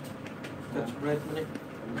 Touch bright mo na.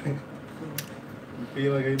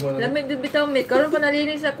 Pira gay mo na. Lamig bibitaw may. Karoon pa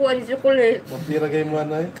nalinis ako ang chocolate. Pira gay mo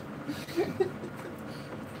na eh.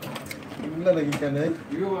 Gila lagi ka na eh.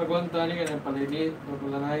 Yung magwanta niya ka ng palinit.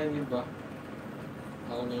 Magpalanayan yun ba?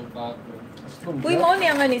 Ako na yung pato. Uy, mo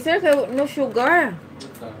niya nga ni sir. No sugar.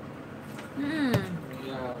 Ito.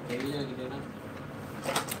 Kaya gina na.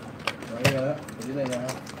 Ay ha. Pwede na ya.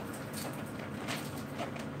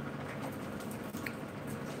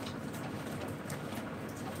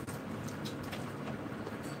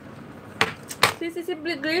 Si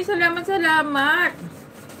Grace, salamat.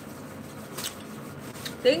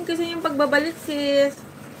 Thank you sa inyong pagbabalik, sis.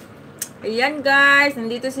 Ayan, guys.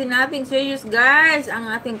 Nandito si nating serious, guys. Ang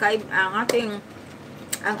aking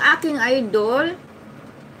idol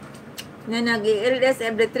na nag-i-LS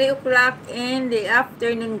every 3 o'clock in the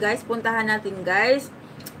afternoon, guys. Puntahan natin, guys.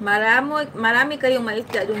 Marami kayong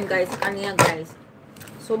maisda dun, guys. Sa kanya, guys.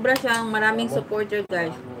 Sobra siyang maraming supporter,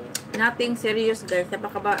 guys. Nothing serious, guys.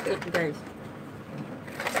 Napakabait, guys.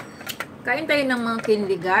 Kain tayo ng mga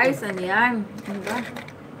candy, guys. Ano yan? Ano ba?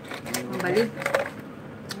 Ang balik.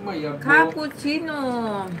 Mayablo. Cappuccino.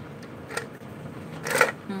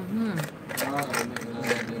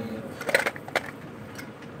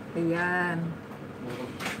 Ayan.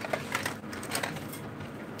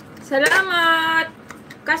 Salamat!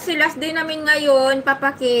 Kasi last day namin ngayon,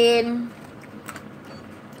 papakin.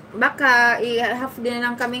 Baka i-half day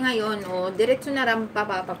na lang kami ngayon. O, diretso na ram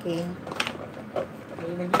papakin.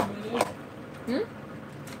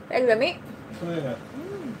 Ay, lami.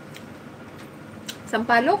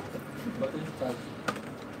 Sampalok.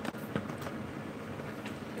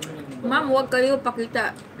 Ma'am, huwag kayo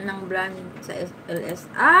pakita ng brand sa LS.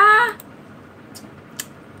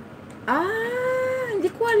 Hindi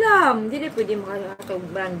ko alam. Hindi na pwede makakita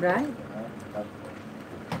brand.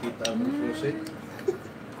 Kita ang proset.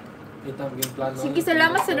 Kita ang game plan. Sige,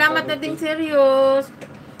 salamat nating serious.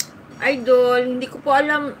 Idol, hindi ko po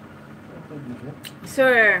alam.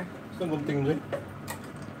 Sir. Gusto mong tingin?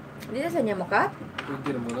 Hindi na sa niya makat?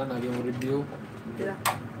 Pwede na muna, nagyang review. Dila.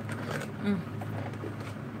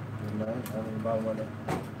 Ang bawa na.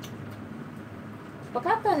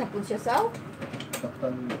 Pakata na po siya, Saw.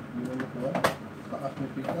 Taktan yun mo kuha. Taas mo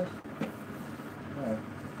pitas.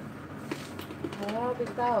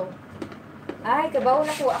 Bitaw. Ay, kabaw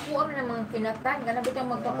na ko. Ako ang mga kinatan. Ganun bitang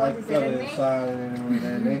magpakuha si Sir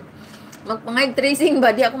Rene. Magpangay tracing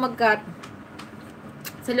ba? Di ako mag-cut.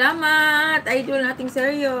 Salamat, idol nating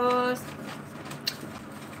serious.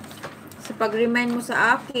 Sa pag-remind mo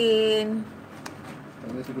sa akin.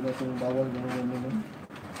 Ano siguro na itong bawal mo naman.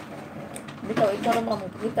 Bitaw, ikaw naman.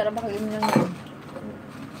 Kita na ba kayo lang yun?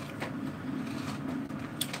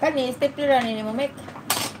 Kani, stepler ni mo, Mek.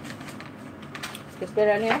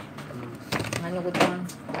 Stepler niya? Ano ko ito?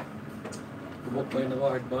 Bumok pa yun ako,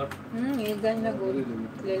 hard bar. Igan na good.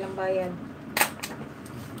 Lilang bayan.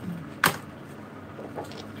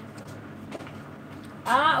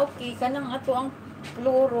 Okay. Kanang ato ang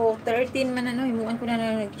fluoro. 13 man ano. Himuan ko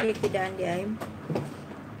na nag-check ko daan di ay.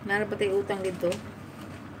 Nara pa tayo utang dito.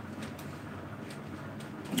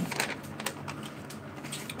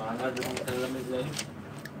 Mahala doon ang talamin sa'yo.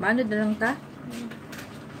 Mano na lang ka?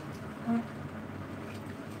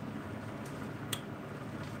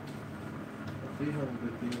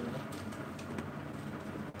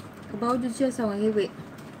 Kabaw dyan siya sa mga hiwi.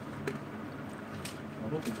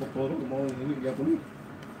 Ano, pagpaporo, mga hindi ko ni.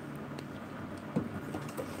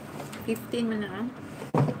 15 man na.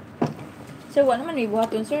 Sir, wala naman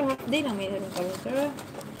ibuhaton, sir. Half day lang may ka, sir.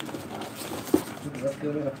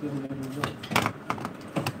 After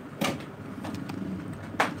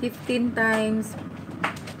 15 times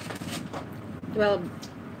 12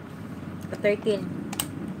 13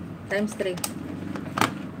 times 3.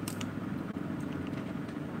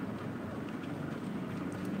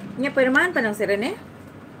 Nya pirmahan pa lang si Rene.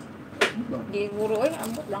 Di guro ay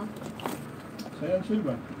ambot lang. Sayang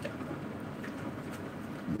silba.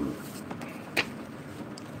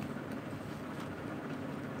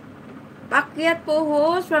 Pakyat po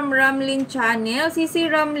host from Ramlin Channel. Si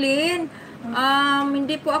Ramlin.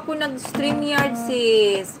 Hindi po ako nag-StreamYard,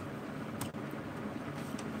 sis.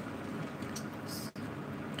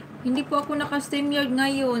 Hindi po ako naka-StreamYard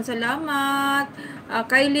ngayon. Salamat.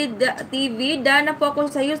 Kylie TV, Dana po ako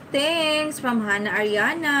sa iyo. Thanks. From Hana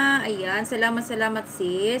Ariana. Ayan. Salamat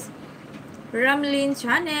sis. Ramlin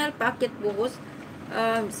Channel. Pakyat po host.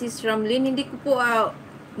 Sis Ramlin. Hindi ko po,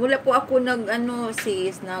 wala po ako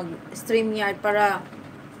sis, nag-StreamYard para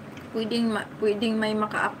pwedeng may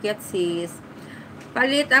makaakyat sis.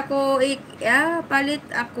 Palit ako,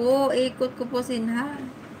 ikot ko po sinha.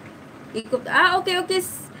 Ikot, okay.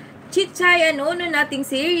 Chichay, nating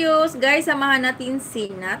serious. Guys, samahan natin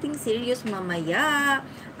nating serious mamaya.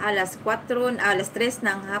 Alas 3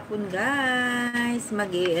 ng hapon, guys.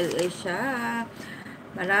 Mag-ELA siya.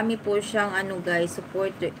 Marami po siyang, guys,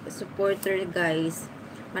 supporter, guys.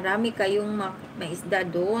 Marami kayong maisda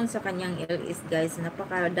doon sa kanyang LS, guys.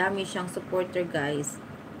 Napakadami siyang supporter, guys.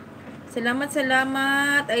 Salamat.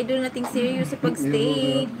 Idol nating serious sa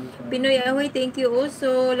pagstay. Pinoy Ahoy, thank you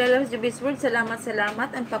also. Lalas Jubis World, salamat.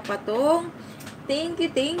 Ang papatong. Thank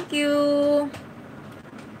you.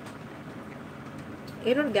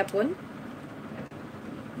 Error gapon?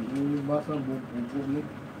 Basa bubog ni.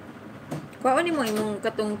 Kuha ni mo imong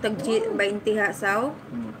katong tag 20 ha, saw?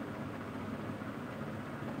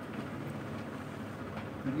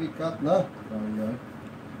 Nag-i-cut na. Ayan.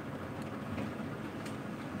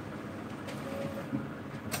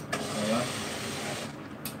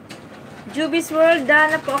 Jubis World,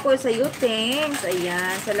 dana po ako sa iyo. Thanks.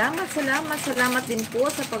 Ayan. Salamat din po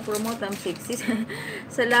sa pag-promote ng sexy.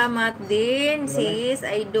 Salamat din, sis,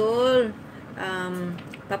 idol.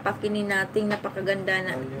 papakinin natin napakaganda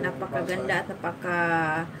at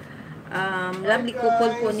lovely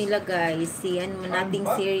couple po nila guys. Yan mo nating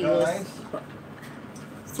serious.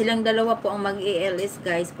 Silang dalawa po ang mag-ALS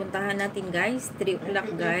guys. Puntahan natin guys. 3 o'clock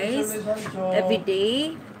guys. Every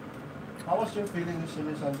day. How was your feeling,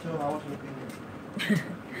 Mr. Sancho? How was your feeling?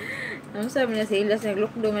 Ano sabi na sa ilas?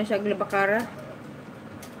 Naglukdo man siya glabakara.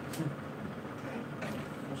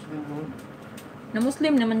 Muslim mo? Na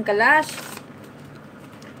Muslim naman kalash.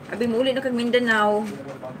 Abi mo uli na kag Mindanao.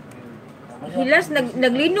 Hilas,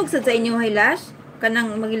 naglinog sa inyo, Hilas?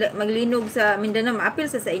 Kanang maglinog sa Mindanao,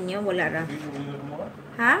 maapil sa inyo? Wala ra.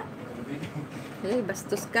 Ha? Eh,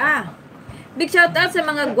 bastos ka. Big shout out sa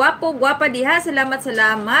mga gwapo, gwapa diha. Salamat.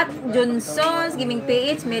 Johnson's Giving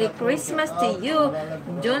PH, Merry Christmas to you.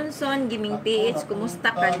 Johnson Giving PH,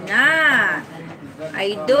 kumusta ka na?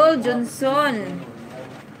 Idol Johnson.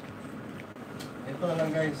 Ito na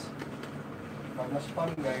lang guys. Pag na-spam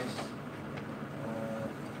guys,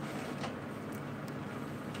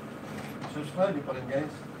 subscribe pa rin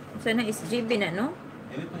guys. Sana is GB na, no?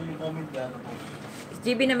 Ito yung comment na tapos.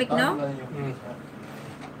 GB na mic, no?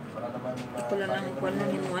 Para naman Ako lang ang kuwan na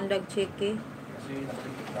mo andag cheke. kasi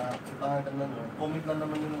nakikita ka na no. Comment lang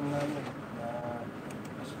naman yun ng namin na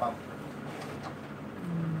spam.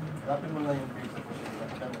 Rapin mo lang yung page ko sa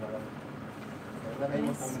channel na lang. Kaya na kayo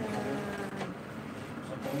mag-comment mo.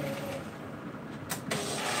 Sa comment.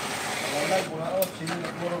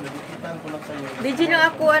 Video lang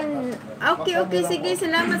ako okay, sige,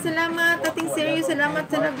 salamat ating serious, salamat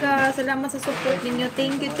talaga, salamat sa support ninyo,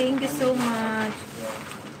 thank you so much.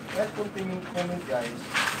 Kahit kunting comment guys,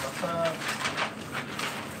 basta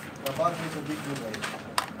nabagay sa video guys,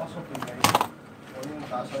 pasok yun guys. Kung yung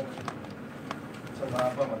tasa sa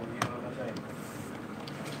mahaba, manihiro na siya eh.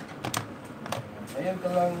 Ayan ka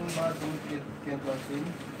lang mga Kent Martin.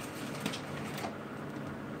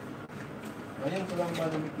 Ngayon ko lang ba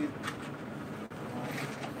lumikit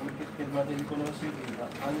Kent Martin ko na sige na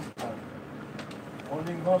honest lang.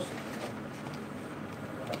 Holding host.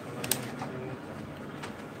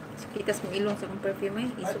 Kitas mo ilong sa kong perfume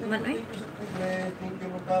eh, isok man eh. Thank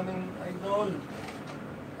you for coming, idol.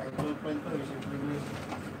 Idol friend ko, simple ni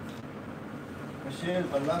Michelle,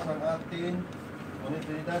 Balasang atin. Ngunit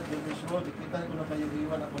Trinidad, Davis Road, ikitan ko na kayo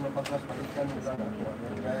iwan ako ng baklas, balikan mo lang ako.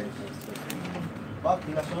 Ayan guys. Bak,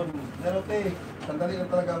 Tilason, Nerote. Sandali lang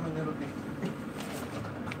talaga mo, Nerote.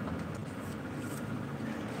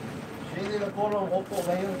 Shady Lacorong, opo,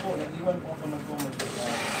 ngayon po, nag-iwan po ako ng comment.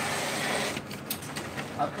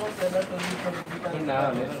 Ako, Senator Lito,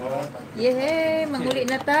 Yehey, manguli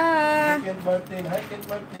na ta. Kent Martin, hi Kent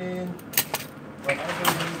Martin.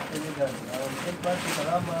 Kent Martin,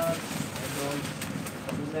 salamat. Idol.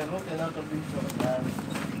 Sabi Nerote, Senator Lito.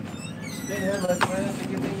 Stay here, my friend.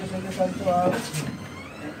 Thank you, Sir Sancho.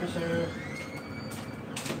 Thank you, sir.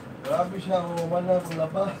 Grabe siya, umuman na kung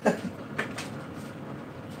laba.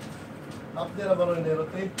 Up there na ba rin,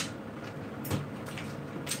 Nerote?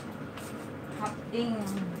 Hapding.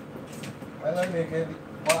 Alam mo, kaya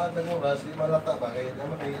paatag mo, ras, di malata ba? Kaya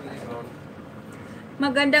naman kayo ron.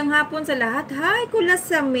 Magandang hapon sa lahat. Hi,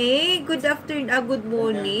 Kulasame. Good afternoon, good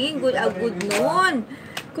morning, good noon.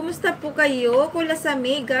 Kumusta po kayo?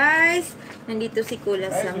 Kulasame, guys. Nandito si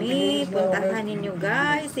Kulasame. Puntahan ninyo,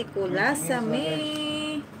 guys. Si Kulasame.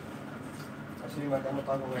 Kasi magamot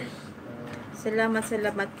ako, guys. Salamat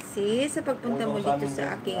sis sa pagpunta mo dito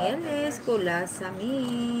sa aking LS. Kulasame.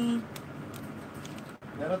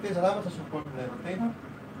 Nerote, salamat sa support, Nerote.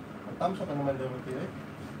 Magtamsa ka naman, Nerote, eh.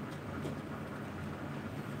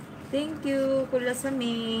 Thank you,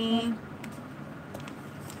 Kulasame.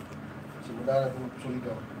 Simula na kung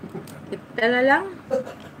suligaw. Dala lang.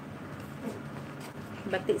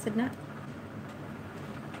 Bati sad na.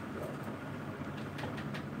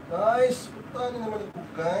 Guys, punta niyo naman ito,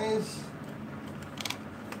 guys.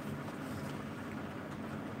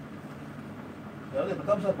 Nerote,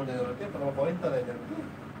 magtamsa po, Nerote, para mapakwenta na, Nerote.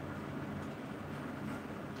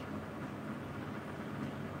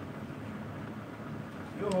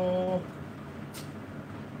 Yo!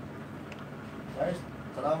 Guys,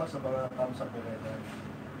 salamat sa mga thumbs up nila.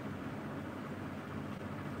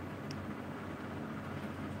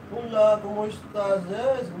 Hola, kumusta?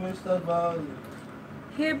 Yes, kumusta ba?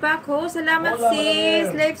 Here back ho. Salamat Hola,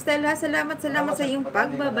 sis. Manager. Lifestyle ha. Salamat sa iyong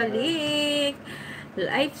pagbabalik.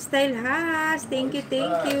 Lifestyle has. Thank you.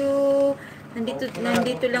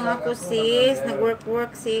 Nandito lang ako sis.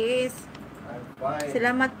 Nag-work sis. I'm fine.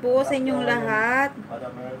 Salamat po sa inyong lahat.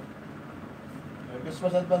 Madam Mer. Merry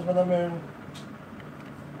Christmas advance, Madam Mer.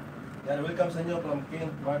 Yan, welcome sa inyo from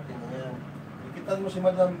Kent Martin. Ayan. Ikitan mo si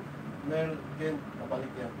Madam Mer Kent.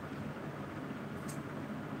 Kapalik yan.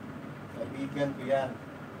 Kaibigan ko yan.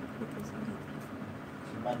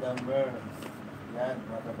 Si Madam Mer. Yan,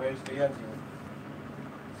 mga ka-birds ko yan.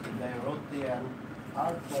 Si Nairobi yan.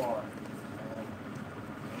 Arthur. Ayan.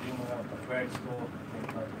 Yung mga ka-birds ko.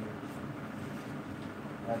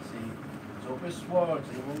 Yan si Sophie Swartz,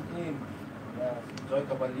 sa inyong team. Yan, si Joy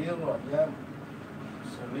Caballero. Yan.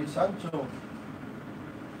 Si Luis Sancho.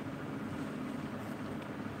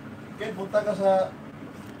 Ken, punta ka sa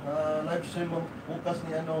live stream mo bukas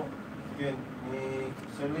ni Ken, ni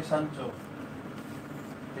Luis Sancho.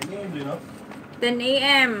 10 a.m. no? 10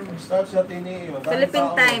 a.m. Start sa 10 a.m. Philippine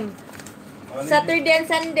time. Saturday and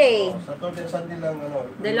Sunday. Saturday and Sunday lang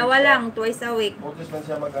Dalawa lang, twice a week. Notice man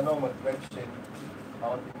siya mag-web stream.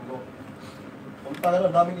 Bawat linggo. Punta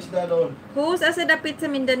daming isda doon. Who's asa dapit sa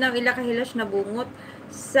Mindanao ila kahilas na bungot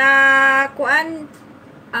sa kuan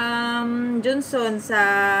Johnson sa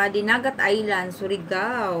Dinagat Island,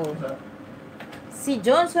 Surigao. Si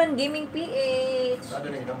Johnson Gaming PH. Sa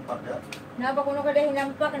din ng park ya. Naba kuno kada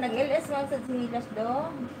hinampak nag-LS man sa Silas do.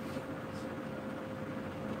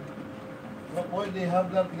 No pwede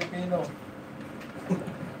hablang Pilipino.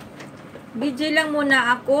 BJ lang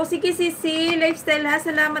muna ako. Sige Sisi, lifestyle ha.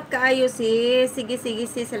 Salamat kaayo sis. Sige sis,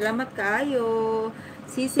 salamat kaayo.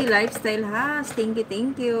 Sisi lifestyle ha. Thank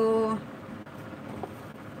you.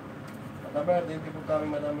 Madam, thank you po kami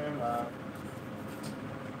Madam.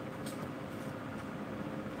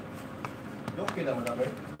 Okay lang Madam.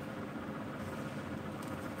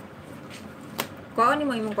 Kuha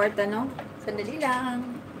mo imong kwarta no? Sandali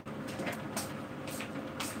lang.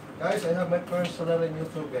 Guys, I have my first channel in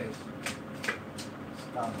YouTube guys.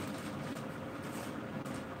 Stop.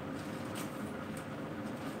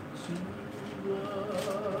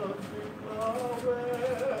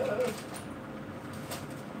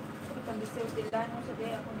 Pag-isip sila no sa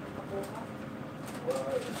day ako nakakuha.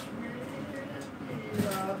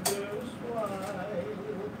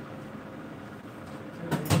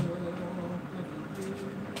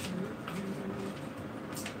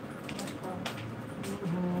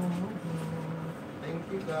 Thank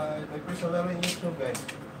you guys. May first channel in YouTube guys.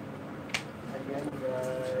 Again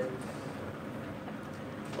guys.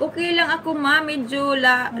 Okay lang ako ma, medyo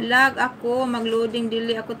lag ako, mag-loading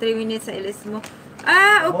dili ako 3 minutes sa LS mo.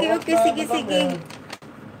 Okay, sige.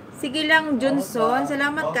 Sige lang Johnson,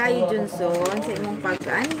 salamat kayo Johnson sa imong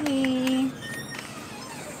pag-anhi.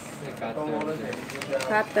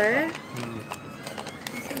 Cutter?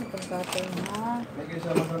 Saan itong cutter mo? May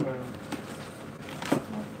kaysa Madam.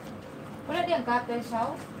 Wala di ang cutter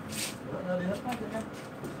siya? Wala na rin.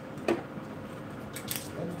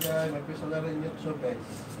 And guys, may first channel in YouTube guys.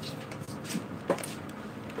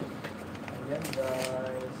 Ayan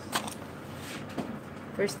guys.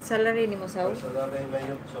 First salary ni mo saw? First channel na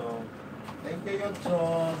YouTube. Thank you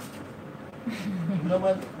YouTube.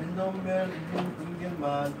 Windomer,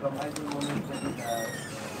 Ingelman, from Idol Moment guys.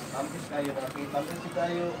 Campus kayo natin. Campus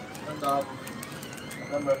kayo. Madam.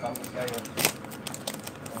 Number campus kayo.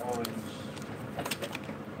 Orange.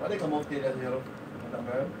 Wala ka mo tila zero.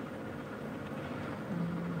 Number.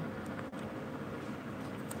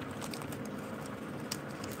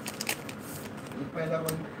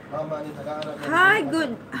 Hi,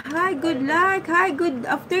 good luck. Hi, good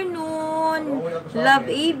afternoon.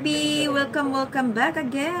 Love AB, welcome back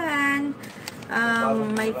again.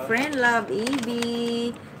 My friend Love AB.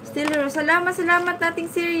 Still here. Salamat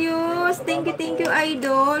nating serious. Thank you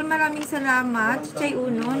idol. Maraming salamat. Chay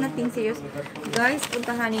Uno, nating serious. Guys,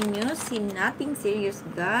 puntahan ninyo si nating serious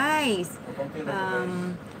guys.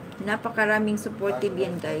 Napakaraming supportive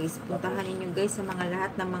yan guys. Puntahan ninyo guys sa mga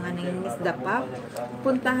lahat ng mga nangingisda pa.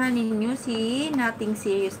 Puntahan ninyo si nating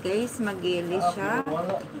serious guys. Mag-release siya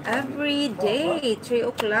every day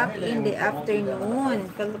 3 o'clock in the afternoon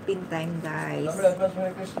Philippine time guys.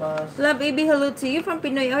 Love AB, hello to you from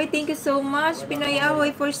Pinoy Ahoy. Thank you so much Pinoy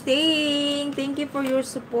Ahoy for staying. Thank you for your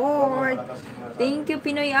support. Thank you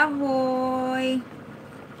Pinoy Ahoy.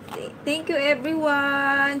 Thank you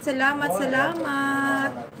everyone. Salamat.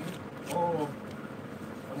 Oo.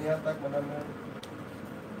 Panihatag mo naman.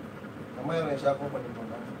 Kamay rin siya ako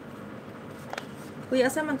panipunta.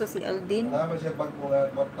 Kuya, asa man to si Aldin? Naman siya pag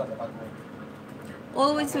mga korta sa pag mo.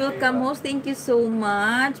 Always welcome host. Thank you so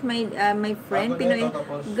much. My friend Pinoy.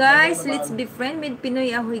 Guys, let's be friend with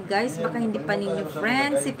Pinoy Ahoy guys. Baka hindi pa ninyo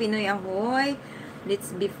friend si Pinoy Ahoy.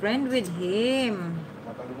 Let's be friend with him.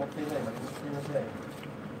 Malimot na siya eh.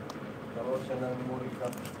 Karoon siya ng memory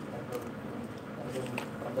card.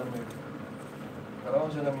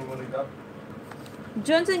 Karoon siya ng memory card.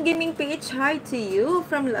 Johnson Gaming PH, hi to you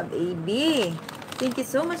from Love AB. Thank you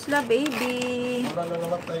so much, Love AB. Wala na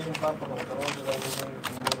naman tayo yung papa ko. Karoon siya ng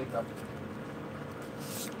memory card.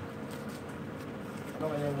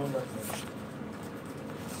 Ano kaya yung bonus mo?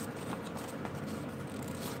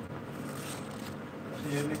 Kasi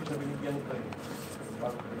hindi ko siya binigyan ito eh.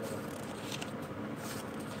 Bago ko yun.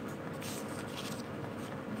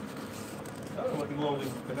 Ano, matiguang din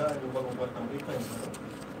tagaan yung bagong kwartang kita yun.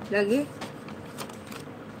 Lagi?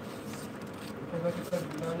 Pagka kita,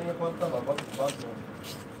 ginano yung kwarta ba? Bago.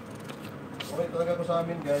 Okay talaga ko sa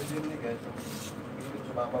amin guys, yun ni guys. Hindi ko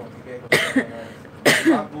sumama, magbigay ko sa mga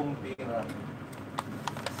bagong pira.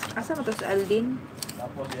 Asa mo to sa Aldin?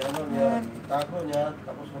 Tapos yan ano niya, itago niya,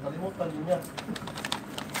 tapos makalimutan din niya.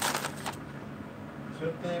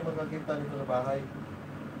 Swerte magkakita dito sa bahay.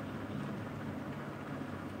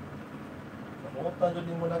 Nakungutan dyan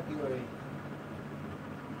din mo na kiyo eh.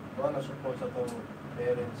 Kung na support sa itong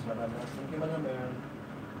parents na naman. Hindi man na meron.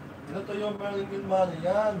 Ito to yung Merlin Gilman,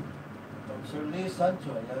 yan. From Sir Lee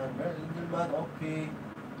Sancho, ayan. Merlin Gilman, okay.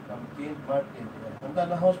 From King Martin. Handa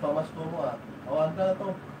na house, pamasko mo ah. O, handa na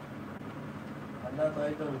to. Handa to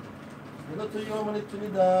idol. Ito to yung Manit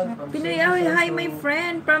Trinidad. Pinoy, hi my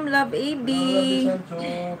friend from Love AB. Lee Sancho,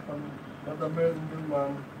 from Madam Merlin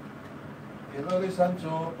Gilman. Lee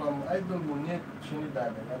Sancho, from Idol Munit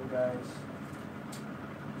Trinidad. Ayan guys.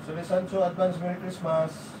 Sir Lee Sancho, advance Merry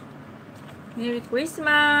Christmas. Merry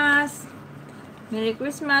Christmas! Merry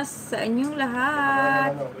Christmas sa inyong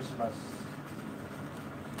lahat. Ano, Christmas.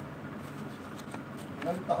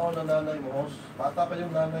 Ilang taon na nanay mo? Bata pa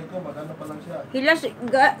yung nanay ko, magano pa lang siya. Hilas,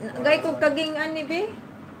 gay ko kaging ani be?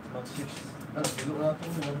 Mag-6. Ano, bilo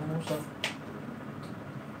natin yung nagumusan.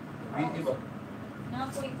 BE ba?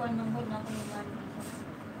 Nakoy ko nang hod na ko yung ano.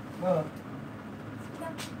 Na.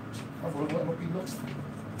 Bulog na magkilo.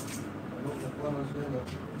 Bulog na kuha na siya na.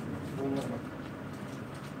 Bunga ba?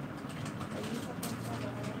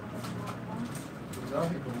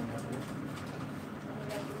 Grabe ko mga ako.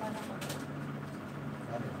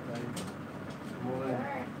 Mura yung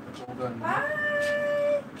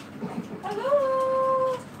Hi! Hello!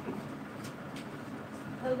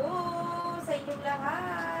 Hello sa inyong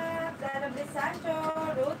lahat. Lalab de Sancho,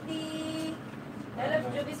 Ruthie, Lalab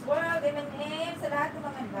Jubis World, M&M, sa lahat ng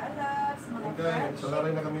mga lalabs, mga Okay, friends.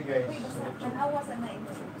 salarin na kami guys. Uy, basta nanawasan na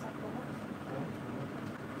ito.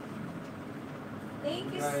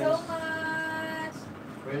 Thank you so much.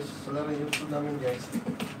 Fresh salarin yung food namin guys.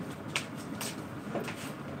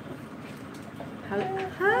 Hello.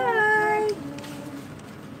 Hi!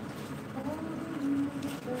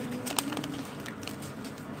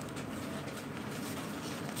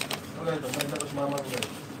 Okay, ito. May tapos mama ko guys.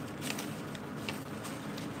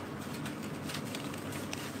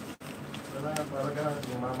 Talaga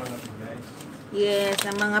yung mama natin guys. Yes,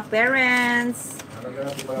 ang mga parents.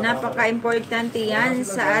 Napaka-importante yan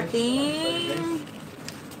sa ating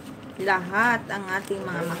lahat, ang ating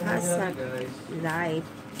mga mahal sa life.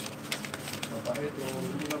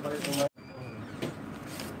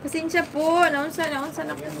 Pasensya po, naunsa na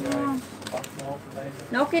po mo.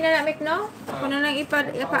 Na okay na namik no? Ako na lang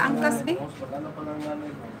ipaangkas eh.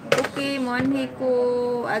 Okay, monhi ko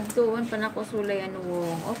adtoon pa na ko sulay ano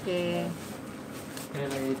wong. Okay.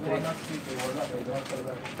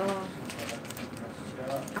 Oh.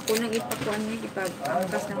 Ako nang ipakuan ni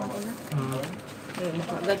ipag-angkas na ako na. Eh,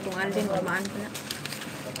 agad kong alin, mamaan pa na.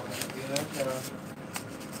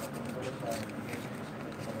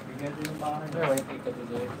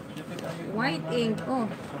 White ink, oh.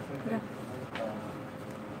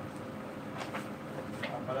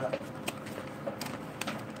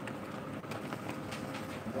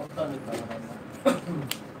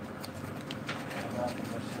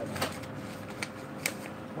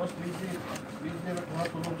 Boss, busy na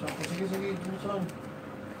kumatulong siya. Sige, Johnson.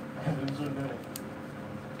 Johnson na rin.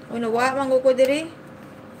 Ano, wa, mangguko diri?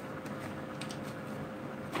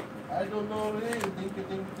 I don't know rin. Thank you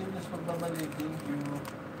sa pagbabalik. Thank you.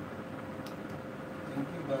 Thank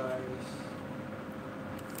you guys.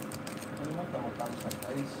 Ano mo, tamang-tamang sa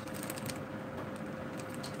guys.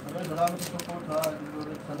 Salamat sa support ha.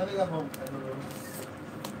 Sandali ka po.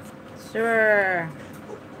 Sure.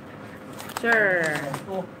 Sure.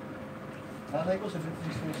 Nanay ko sa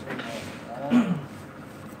business ko.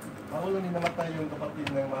 Ako lang din namatay yung kapatid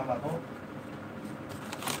ng mama ko.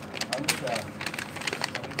 Ano siya?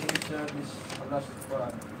 Nakikinig siya this last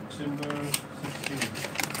December 16.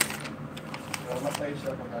 Namatay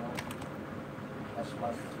siya pag ano, last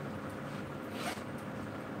month.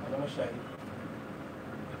 Ano na siya?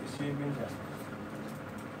 87 siya.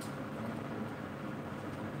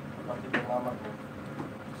 Kapatid ng mama ko.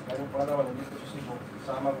 Ngayong pangalawa, nandito sa Cebu.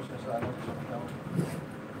 Kasama ko siya sa ano,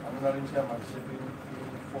 ano na rin siya,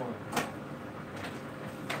 mag-74.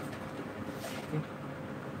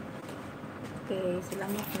 Okay,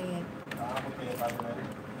 salamat, Meg. Nakakot kayo tayo na rin.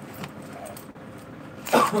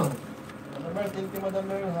 Madam Mer, thank you Madam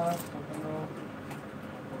Mer ha. Kung ano,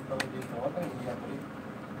 punta mo dito. Huwag kang iiyak ulit.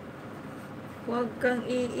 Huwag kang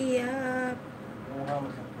iiyak. Oo nga,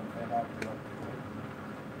 masakit kaya natin.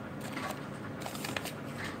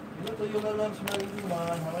 Ito to yung alarms na rin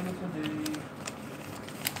man. Hanggang today.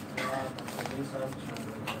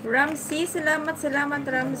 Ramsey, salamat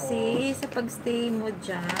Ramsey sa pagstay mo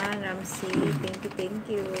dyan. Ramsey, thank you. Thank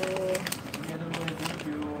you.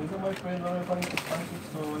 Ito my friend, mga pang-six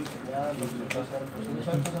toys. Ayan,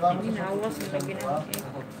 salamat Ginawas mo na ginawas.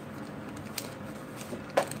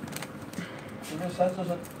 Sino Santos,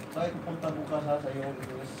 tayo pupunta bukas ha sa iyong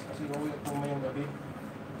English. Kasi uwi ako mayong gabi.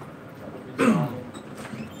 Sabi dito sa amin.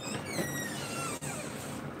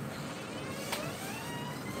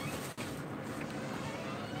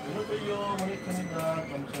 Ito po yung manit kanila,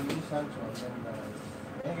 pamsalisan, so ayan guys.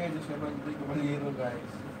 Ayan guys, Diyos ka ba, hindi ko maliro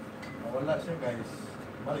guys. Nawala siya guys.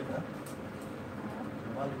 Balik na?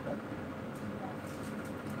 Balik na?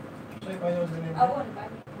 Sa'yo kayo sa nila? Awon,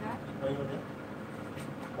 balik na. Kayo niya?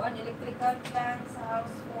 One electrical plan sa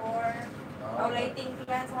house 4. Lighting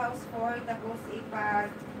plan sa house 4. Tapos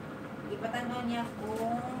ipatanong niya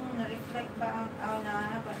kung na-reflect ba ang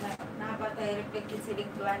nabatay reflected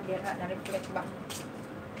ceiling plan diyan na-reflect ba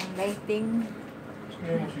ang lighting.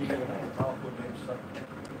 Sige mo siya na. Ako po din sa...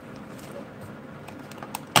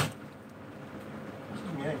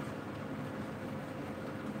 Sige nga eh.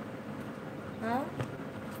 Ha?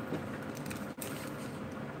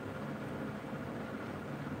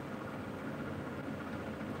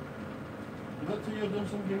 Ilat siya doon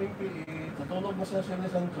sa gaming PE, tatulog na siya ni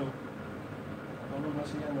Sancho. Tatulog na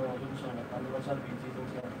siya, no, doon siya, ano lang siya, busy doon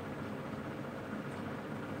siya.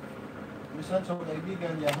 Ni Sancho,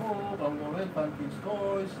 kaibigan, Yahoo, Pang Noel, Pancakes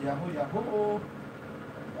Toys, Yahoo.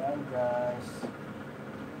 Ayan, guys.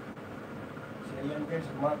 Siya yan, guys.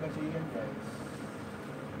 Umaga siya yan, guys.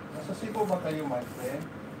 Nasa Cebu ba kayo, my friend?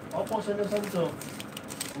 Opo, siya ni Sancho.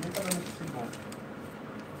 Hindi pa kami sa Cebu.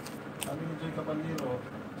 Kami ni Joy Capandero,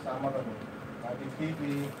 sama kami. Ating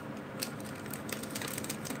TV.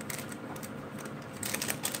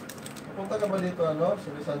 Pupunta ka ba dito, ano? Si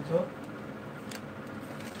Sancho?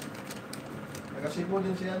 Taga-Cebu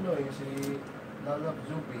din si ano eh, si Lalap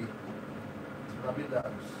Zupi. Si Rabi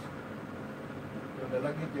Dags. Yung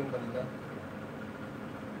lalagit yung kanila.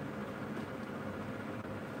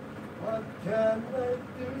 What can I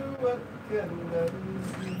do? What can I do?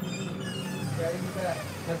 Kain ka.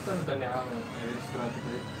 Nasaan ba niya ako? Restaurant ko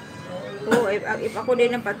eh. Oo, if ako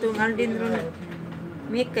din ang patungal din ron.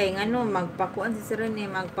 May kay ano, magpakuan si Sir Rene,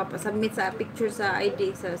 magpapasubmit sa picture sa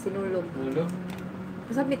ID sa sinulog. Ulo?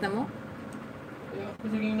 Pasubmit na mo? Eh, ako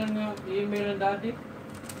sige na nga i-email ng daddy.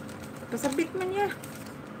 Pasubmit man niya.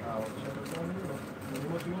 Siya ba sa ano yun? Hindi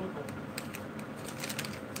mo siguro ko.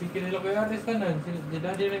 Sige nila ko yung artist ka na. Si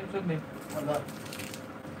daddy lang yung submit. Wala.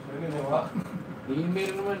 So yun yun, ha?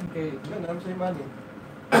 I-email naman kay... Yan, alam sa'yo money.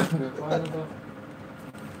 Kung ano to.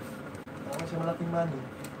 Alam sa'yo malaking money.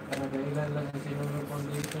 Nagailan lang yung sinulog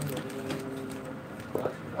foundation.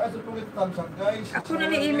 So kung ito thumbs up, guys. Ako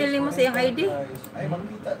na ni-email mo sa iyang ID. Ay,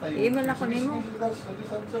 magkita tayo. I-email ako nimo. Sige,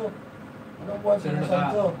 Sancho. Anong buwan siya ni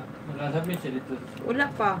Sancho? Nakasubmit siya dito.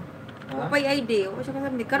 Wala pa. Ha? Upay ID. O siya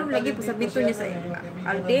kasabit. Karoon lagi pasabit niya sa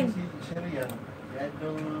Alden. Si Sherian. Kaya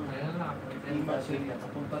itong Ayan lang. Lima Sherian.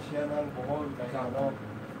 Papunta siya ng Bohol. Kaya ano,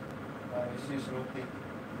 Sis Ruti.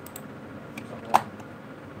 Sa Bohol.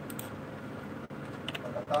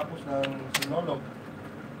 Pagkatapos ng sinolog.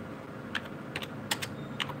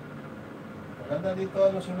 Maganda dito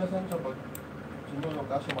ano sila Sancho pag sinolog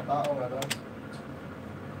kaso mataong ano.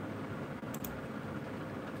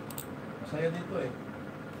 Masaya dito eh.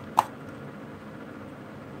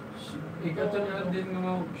 Ikaw to na din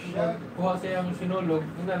mo kuha siya ang sinulog.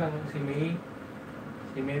 Una lang si May.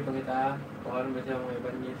 Si May pangita. Kuha naman siya mga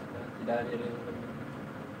ibang niya. Si daddy rin.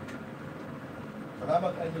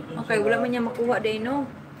 Salamat kayo dun Okay, wala man niya makuha din, no?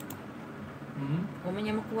 Hmm? Wala man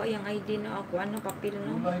niya makuha yung ID na ako. Ano, papel,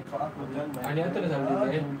 no? Tulay pa ako dyan. Ano ito na sabi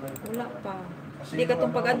din eh? Wala pa. Hindi ka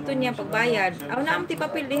itong pag-anto niya, pagbayad. Aw na, amti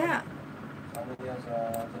papel diha. Ano yan sa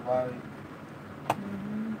January.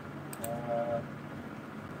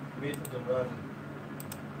 Mid January.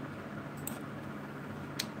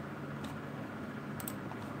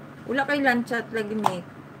 Wala kay lunch at lagi, Mick.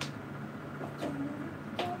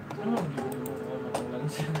 Ano? Ano lang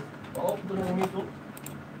siya? Oo, ito na umito.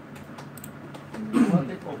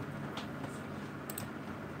 Mati ko.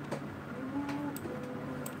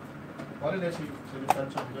 Pare na si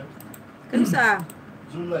Sancho dyan. Kansa?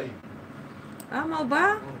 July. Ah, mau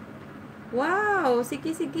ba? Wow,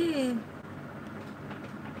 sige, sige.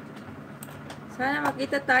 Sana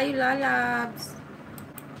makita tayo, lalabs.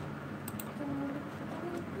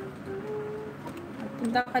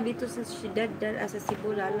 Punta ka dito sa siyudad, sa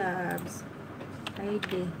Cebu, lalabs.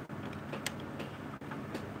 Haydi.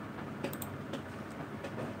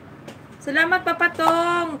 Salamat,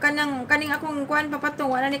 papatong. Kaning akong kuan, papatong.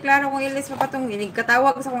 Wala ni klaro kung ilis, papatong. Inig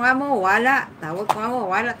katawag sa kong amo. Wala. Tawag ko amo.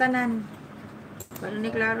 Wala tanan. Wala ni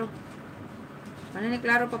klaro. Wala ni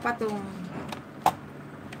klaro, papatong.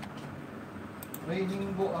 May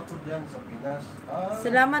linggo ako dyan sa Pinas.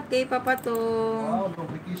 Salamat kay papatong. Wow, no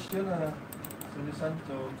vacation na. Suli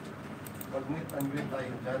Santo. Mag-meet and greet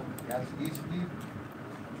tayo dyan. Yan, sige, sige.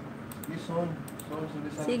 Sige, Son. Son, Suli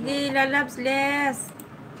Santo. Sige, lalabs, les.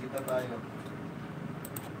 Kita tayo.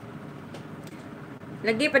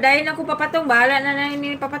 Lagi, padayon ako, papatong. Bahala na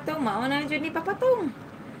ni papatong. Mauna na dyan ni papatong.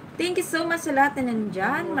 Thank you so much sa lahat na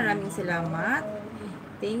nandyan. Maraming salamat.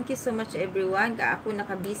 Thank you so much everyone. Ako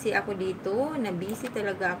nakabusy ako dito. Na-busy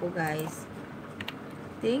talaga ako, guys.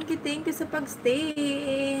 Thank you sa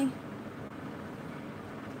pagstay.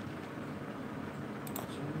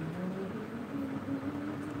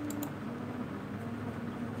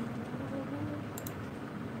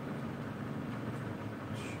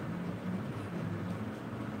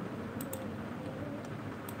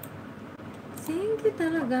 Thank you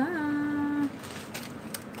talaga.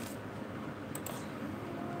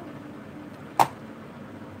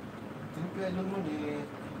 Siyempre, Idol mo ni...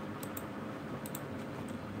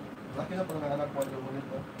 Laki na pang nanganak mo, Idol mo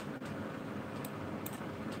nito.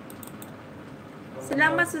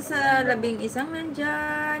 Salamat sa 11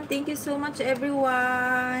 nandyan. Thank you so much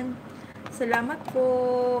everyone. Salamat po.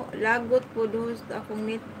 Lagot po doon akong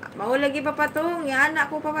net. Maulagi papatong. Yan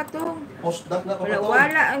ako papatong. Postdoc na papatong.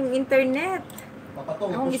 Wala ang internet.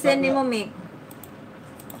 Papatong. Akong postdoc isend ni na. mo, Mick.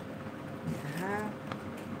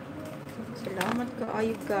 Salamat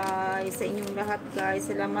kayo guys. Sa inyong lahat guys.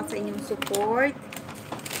 Salamat sa inyong support.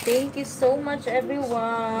 Thank you so much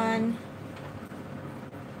everyone.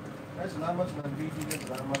 Guys, salamat sa nag-video.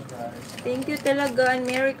 Salamat guys. Thank you talaga and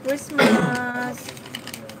Merry Christmas.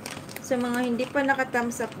 Sa mga hindi pa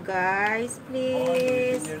naka-thumbs up guys,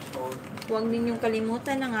 please. Huwag ninyong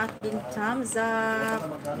kalimutan ang aking thumbs up.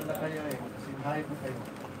 Magkano na kayo eh. Sinhay po kayo.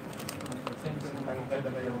 Tangkay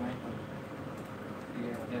na kayo.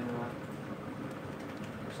 Yan naman.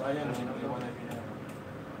 Sayang, sino yung wala pinag.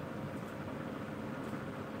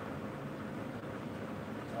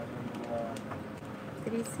 Sayang yung mga...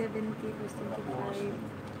 370 plus 25.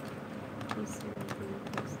 370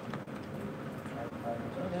 plus 25.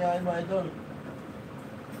 Saan kaya mga idol?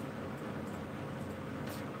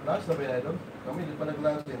 Last na ba yung idol? Kami di pa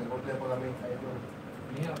nag-last eh. Nag-order pa kami idol.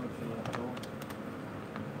 Hindi ako sila ito.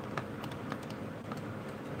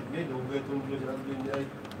 Hindi, lugay itong blue sila din ay.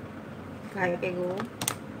 Kaya kayo.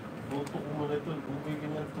 Luto ko muna ito. Lugay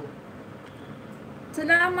ganyan ito.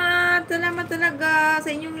 Salamat! Salamat talaga sa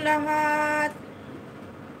inyong lahat.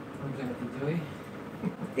 Ang sa natin, Joy.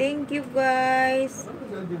 Thank you guys. Ano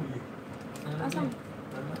sila din eh? Asam?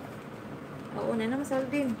 Oo na naman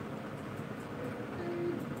din.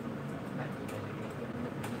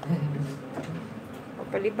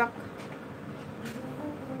 Palibak.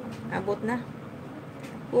 Abot na.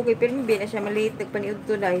 Okay, pero hindi na siya maliit. Nagpaniod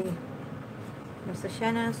to dahil. Basta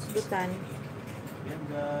siya na nasudutan. Yan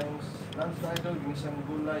guys. Lunch na idol. Ginisang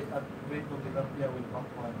gulay at prito tilapia with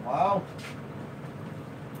pakwan. Wow!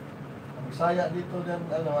 Ang Bisaya dito din,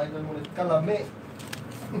 ano, idol mo ulit, kalami.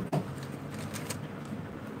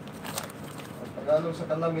 Ang Tagalog sa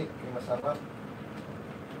kalami, ay masarap.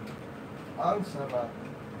 Ang sarap.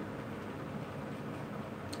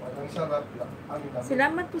 Ang sarap, ang dami.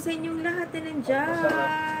 Salamat po sa inyong lahat na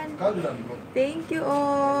nandyan. Kalami. Thank you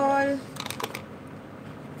all.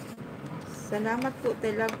 Salamat po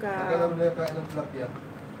talaga. Tagalog na yung kain ng tilapia.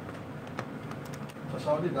 Sa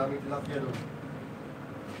Saudi, daming tilapia doon.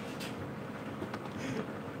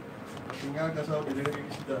 Tingnan ka sa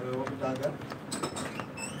pinagiging isda, huwag dagat.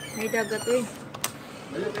 May dagat eh.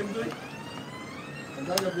 Ayun, enjoy. Ang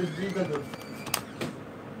dagat is Gina doon.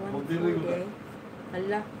 One Magdiri ko food ba? eh.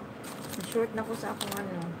 Hala. Na-short na ko sa akong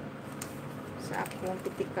ano. Sa akong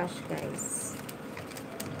pitikash guys.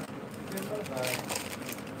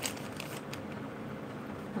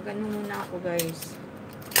 Mag-ano muna ako guys.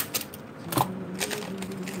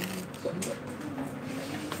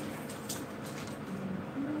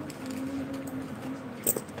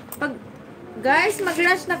 Pag guys,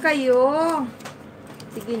 mag-lunch na kayo.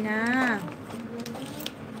 Sige na.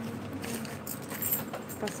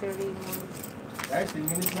 Pasariman. Guys, 10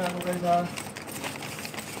 minutes na ako guys ha.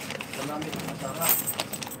 Salami, masarap.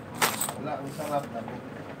 Wala, ang sarap natin.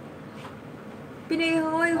 Pinoy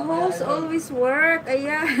Ahoy, host always work.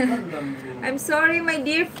 Ayan. I'm sorry, my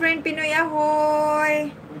dear friend Pinoy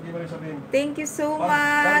Ahoy. Pwede ba rin sabihin? Thank you so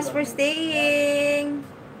much for staying.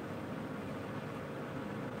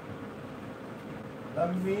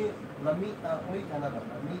 Lami aoy ka na ba?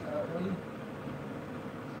 Lami aoy.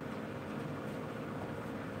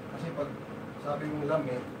 Kasi pag sabi mong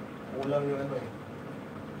lami, kulang yung ano eh.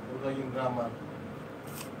 Kulang yung grammar.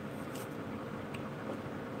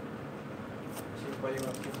 Kasi iba yung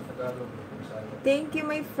action sa Tagalog. Thank you,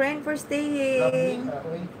 my friend, for Lami staying.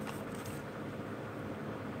 aoy.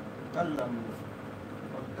 Kalam.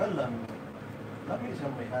 Pag kalam. Lami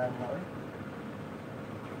siyang may hana eh.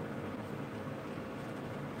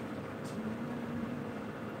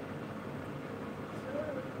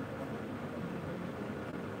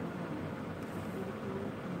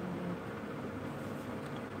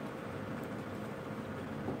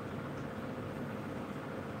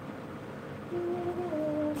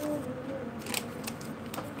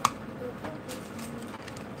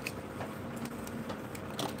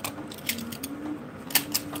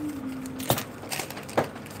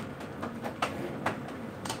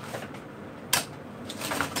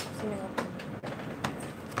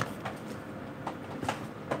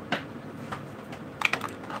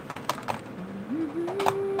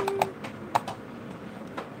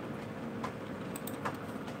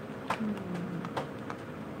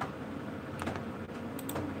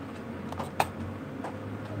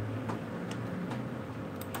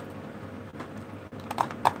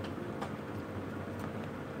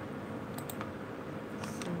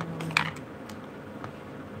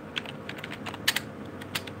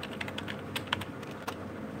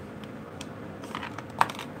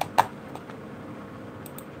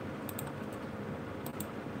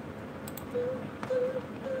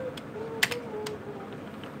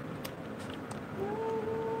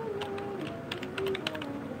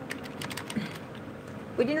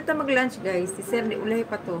 Pwede na tayo mag-lunch, guys. Si Sir, ulay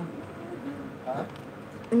pa to. Ha?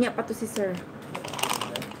 Unya pa to si Sir.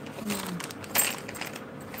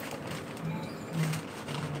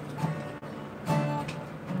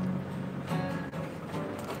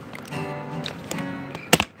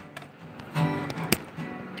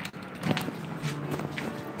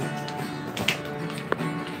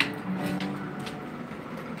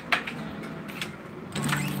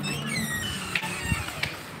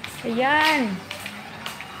 Ayan.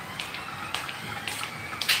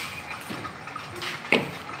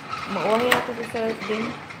 Mauwahi ako sa Sir din.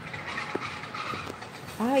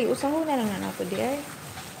 Ay, usaho na lang na ako di ay.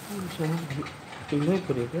 Tingnan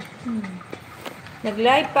ko dito.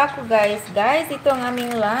 Nag-live pa ako, guys. Guys, ito ang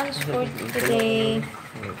aming lunch for today.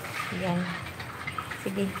 Ayan.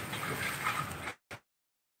 Sige.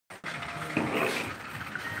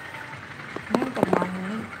 Ayan,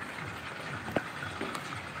 pagmamay.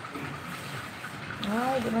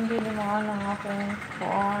 Ay, di man din mga lang akong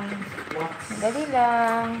phone. Dali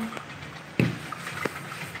lang.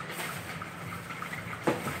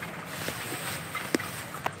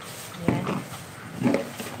 Ayan.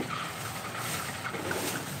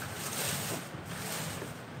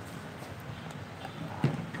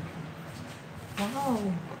 Wow.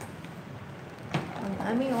 Ang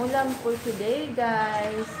aming ulam for today,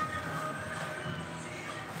 guys.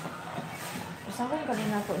 Usahan ka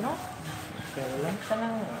din ako, no? Kaya lang.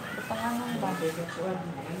 Pangangang ba?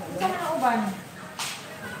 Saan ang uban?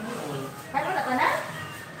 Ano na ka na?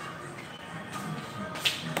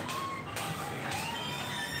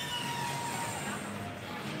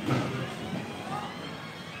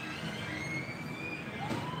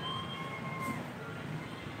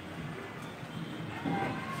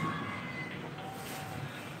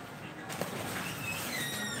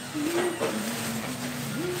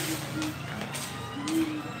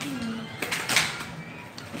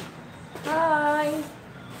 Hi!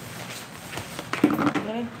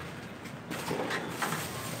 Dali.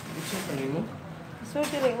 Gusto ka rin mo? So,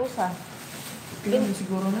 dili usa. Kailan mo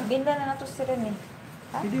siguro na? Binda na nato si Ren eh.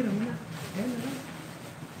 Ha? Pwede rin na. Ayan na lang.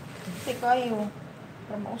 Kasi kayo.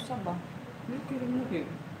 Para mausa ba? Okay rin mo kayo.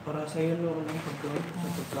 Para sa'yo lang ang pagkaon.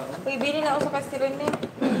 Uy, bili na usa ka si Ren eh.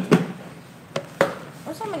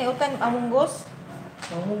 Usa man utan among gos?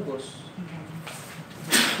 Ang hunggos.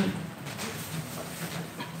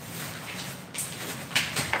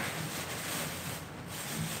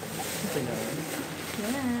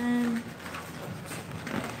 Yan.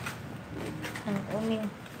 Ang aming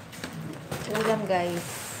ulam, guys.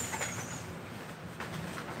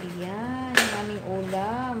 Ayan, ang aming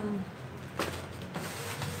ulam.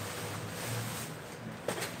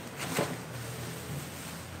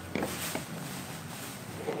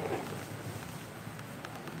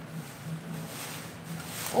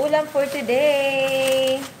 Ulam for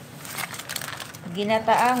today.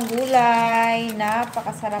 Ginataang gulay.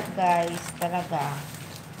 Napakasarap guys. Talaga.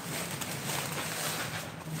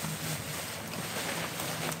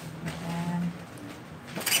 Ayan.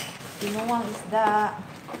 Tinuwang isda.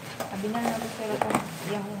 Sabi na natin sila kung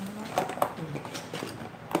yahong.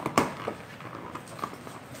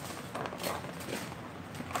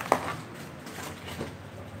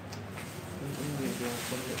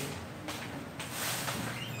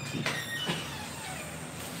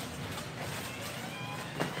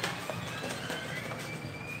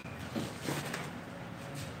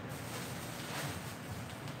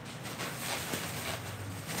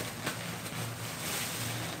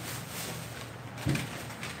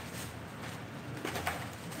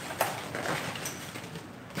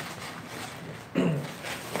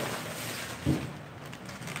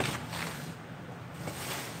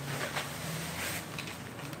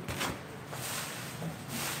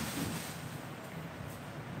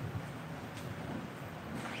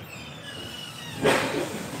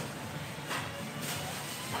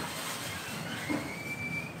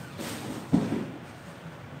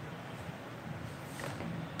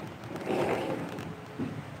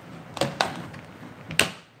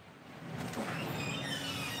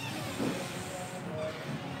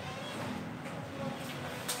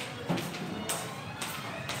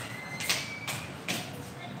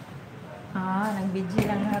 Nagbidji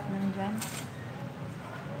lang lahat nandyan.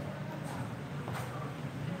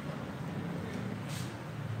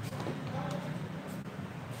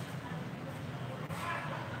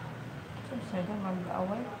 Saan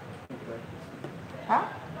mag-away? Ha?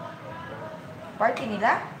 Party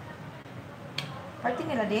nila? Party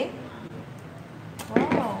nila din?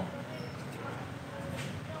 Wow.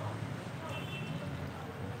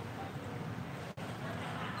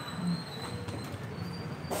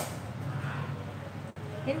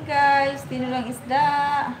 Yan guys, tinulang isda.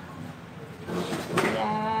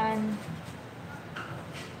 Yan.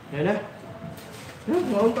 Yan na.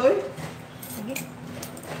 Maon tayo. Sige.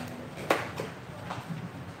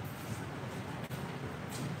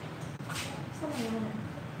 Saan mo yun?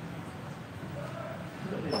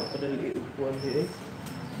 Padali upuan din eh.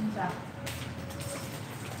 Sa?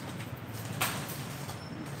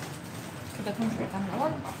 Kadaghan sa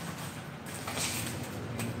kanon.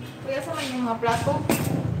 Kuya, sa man yung mga plato?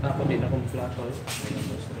 Ako din akong plato. Sige,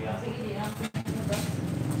 di lang.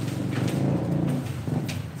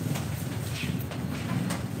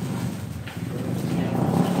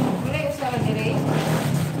 Wala yung usawa ni Ray.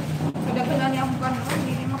 Kadaghan niya akong kanon,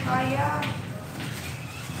 hindi makaya.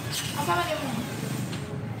 Asa man yung...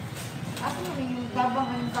 Asa man yung tabang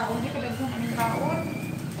ang kaon? Hindi kadaghan ang kaon.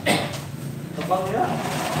 Tabang ya.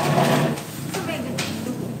 Ito may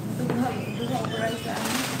duha operay sa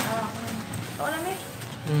ano. Oo namin.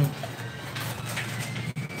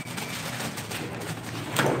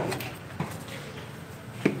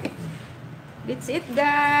 That's it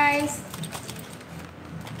guys.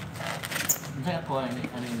 Saya ako ano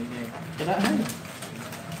ini. Kada han.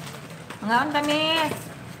 Mga tamis.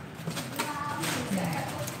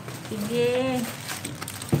 Sige.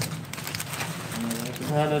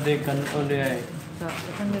 Halo de kan ole ay. So,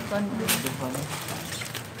 itong likon.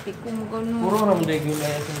 Tikum gano. Puro ram de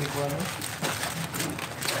gulay sa likuan.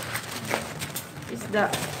 Isda.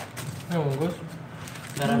 Ano munggos?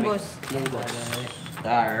 Munggos.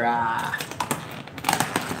 Tara.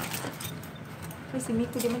 Kasi si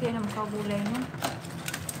Miko di man tayo na makabulay no.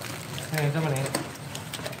 Ay, sa man eh.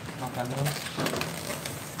 Makan mo.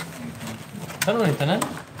 Ano ni tanan?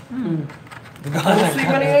 Kasi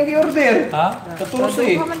man yung i-order. Ha?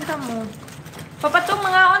 14. Duha man ka mo. Papatong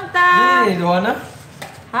mga onta. Di, duha na.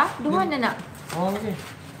 Ha? Duha na na. Oh, okay.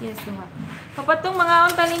 Yes, duha. Papatong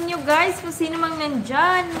mga onta ninyo guys. Kung sino mang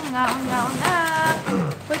nandyan. Ngaon na.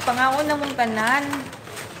 Uy, pangaon na mong tanan.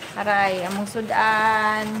 Aray, among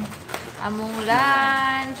sudan. Among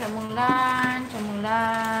lunch.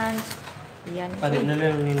 Yan. Pwede na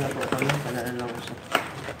lang nila po kami. Kanaan lang ko sa...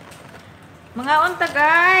 Mga onta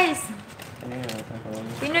guys. Ano yun?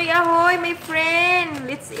 Pinoy ahoy, my friend.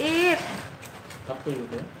 Let's eat. Kapoy ko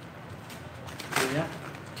ba? Luya?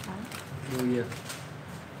 Luya.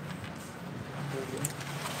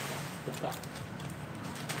 Tuka.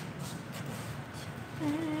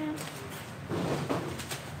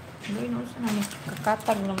 Hindi, no, saan namin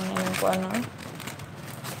kakatag naman yung ko ano eh.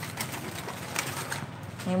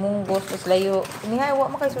 May munggos, tapos layo. Inihay, wak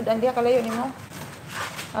mo kay sudan, diya kalayo ni mo.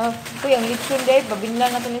 Uy, ang lechon day,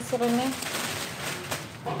 babinlan natin ni Sir Rene.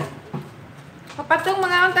 Kapatong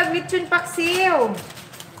mga ontag lechon paksiw.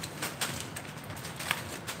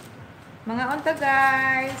 Mga ontag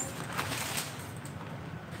guys.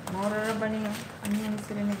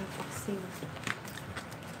 paksiw.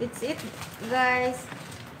 It's it, guys.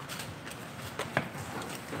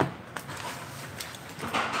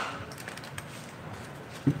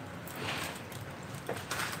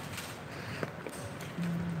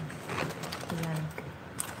 Yan.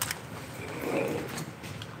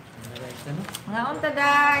 Mga unta,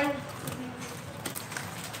 day.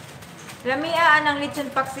 Lamiaan ang lechon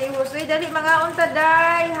paksiwos. Uy, dali mga unta,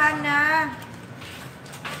 day. Hana.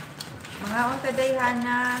 Mga unta, day,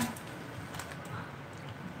 Hana.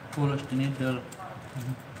 Pulos tinidor.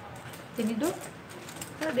 Tinidor?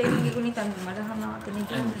 Pero dahil hindi ko nitan, marahang mga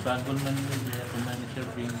tinidor. Ay, sagol man nila. Kung nani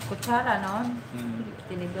serving. Kutsara, noon?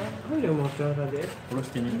 Tinidor. Ano yung mga tsara din? Pulos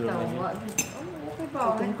tinidor. Ikaw, man yun. okay ba?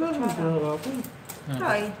 Ang ka, mas Kutsara. na ako.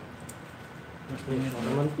 Try. Pulos tinidor.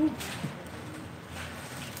 Naman to.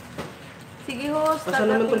 Sige, host. Asa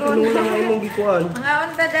naman itong tatatulon. tinula nga imong gikuan? Mga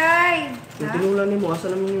unta, day. Yung tinula ni mo,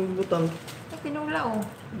 asa naman yung butang? Ay, tinula, oh.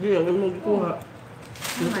 Hindi, ang imong gikuha.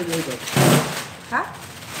 Ano Naman. tayo ito? Ha?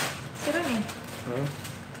 Siro ni. Ha?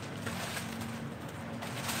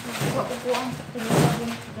 Kuha ko po ang tinula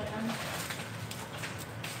din. Daan.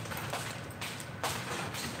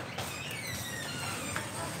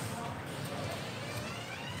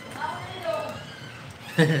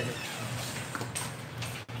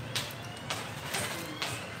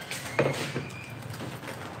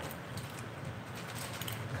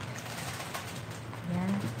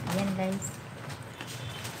 Yan. Yan, guys.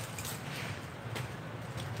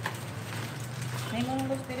 May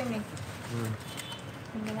munggos din eh.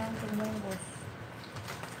 Hindi lang sa munggos.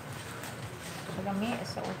 Salami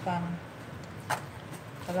sa utan.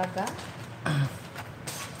 Talaga?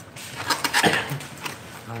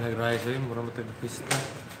 Nag-rice yun, mura mo pista.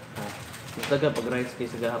 Taga pag rice kayo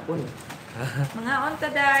sa gahapon. Mga onta,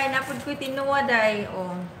 day. Napod ko'y tinuwa, day.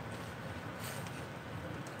 Oh.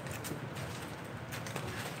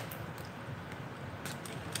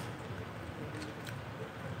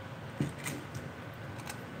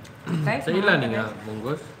 Guys, Sa mga ilan onta, nga, guys.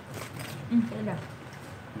 munggos? Sa ilan.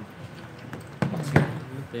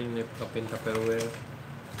 Ito yung kapinta pero well.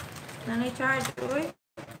 Nanay charge, uy.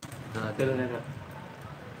 Pero na na.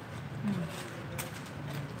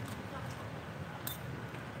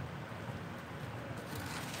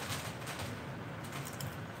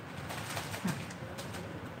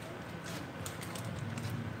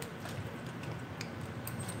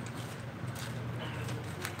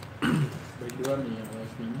 Berdua nih yang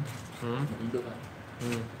OS ini. Hidup kan.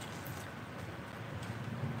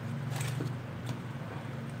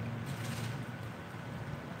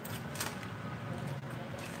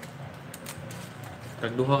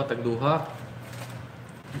 Tagduha ka, tagduha.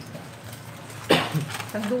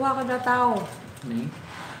 Tagduha ka na tao. Nih.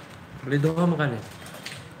 Bali duha mo ka ni.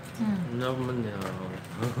 Hmm. Ano man niya.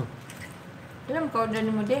 Alam ka, order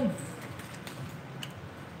mo din.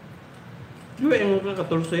 Yung yung mga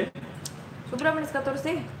 14. Sobra man is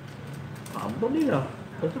 14. Abo nila.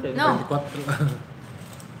 Ito tayo. No. 24.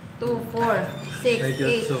 2, 4,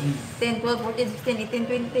 6, 8, 10, 12, 14, 15,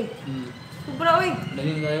 18, 20. Sobra, uy.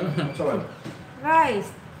 Dali kayo. Saan? Rice.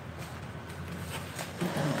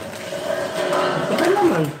 Saan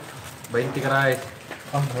naman? 20 ka rice.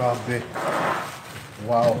 Ang grabe.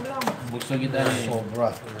 Wow. Sobra. Bukso kita nih. Sobra.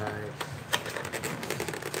 Rice.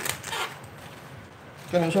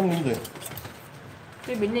 Kaya saan mo dito?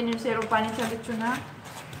 Uy, bilhin yung zero panin sa lechon, ha?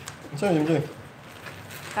 Saan mo dito?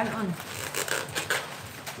 Kanon.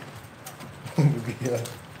 Bigyan.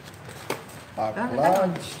 Pack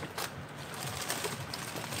lunch.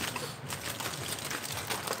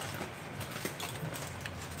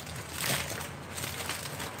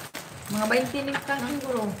 Mga 20 ning kanon,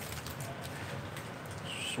 bro.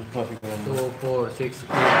 Sobra siguro. 2, 4,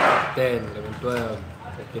 6, 8, 10, 11, 12,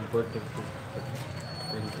 13, 14,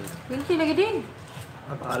 15, 20 lagi din.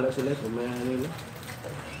 Paala sila, kumaya nila.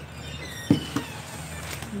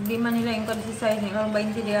 Hindi man nila yung size niya.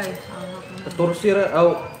 20 di ay. 14 ra, aw.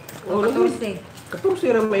 O, 14.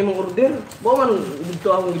 14 ra may imong order. Bo man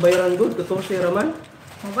dito akong ibayaran gud 14 ra man.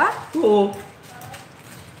 Mo ba? Oo.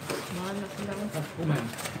 Mahal na sila. Kuman.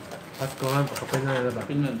 At ko nga, pakapin na nila ba?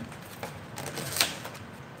 Pinon.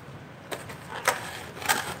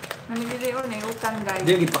 Namili yun eh, utang guys.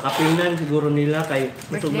 Di gipakapinan siguro nila kay Birthday?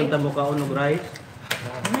 gusto man ta mo kaon og rice.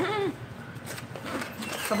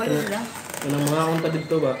 Kabalo sila. Kanang mga unta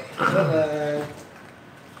dito ba?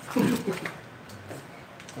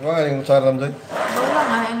 Ano nga yung usaran doon? Bawala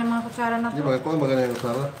nga, yan ang mga kutsara na Di to. ba ito ang maganda yung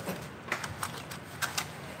usaran?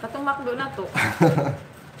 Katong makdo na to.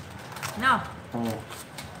 No. Oo.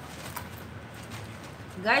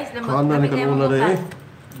 Guys, Kuhaan na ni kanuna dahil eh.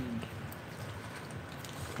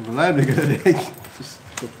 Live di ka na dahil.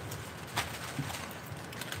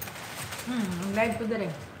 Live ko dali.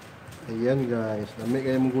 Ayan guys. Dami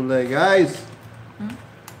kayo mong gulay guys.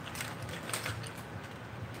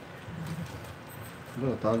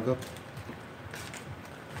 Ano, tagap.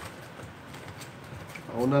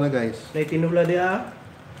 Pauna na guys. Nay tinula dia.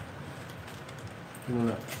 Ano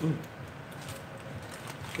na?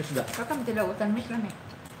 Isda. Kakam tilautan miss lang eh.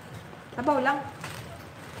 Tabaw lang.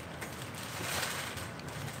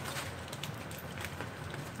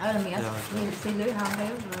 Alam mo yan? Sila hang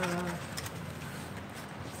kayo.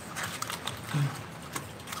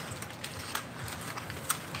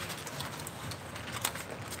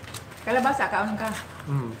 Kalabasa, kaon ka.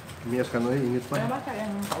 Miyas ka na init pa. Kalabasa, yan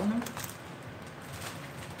ang kaon.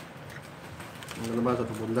 Ang lalabas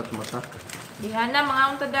sa bundat sa mata. Dihan na, mga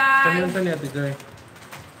unta day. Kanyan ka niya, Tijoy.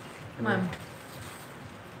 Ma'am.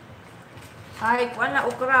 Ay, kuwan na,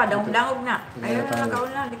 ukra. Dangog na. Ayun na,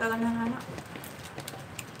 kaon na. Di ka ganang na.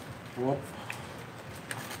 Wop.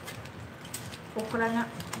 Ukra na.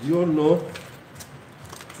 Yun no.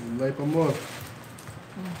 Gulay pa mo.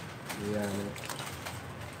 Ayan.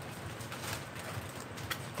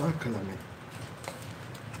 Kalami.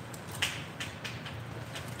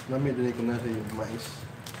 Lami din ko na sa yung mais.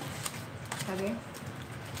 Sabi?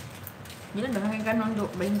 Yan, dahangin ka nung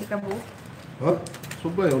 20 ka buo. Ha?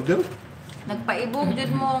 Subay, order? Nagpaibog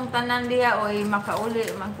jud mo ang tanan diha oy makauli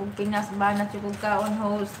man kung Pinas ba na chukog kaon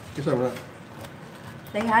host. Kisa mo na.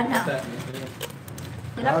 Dayhana.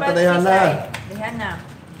 Ah, Dayhana. Dayhana.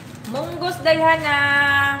 Munggos Dayhana.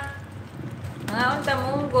 Mga unta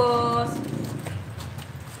munggos.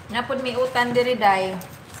 Napod may utan diri day.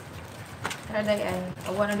 Tara day ay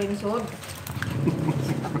awa na din sud.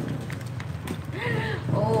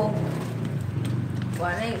 Oh.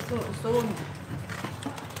 Wala sud.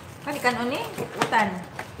 Kani kanon ni utan.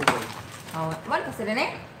 Oh, mal ka sila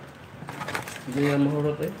ni? Hindi yan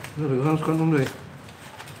mahurot eh. Nagahans ka nung day.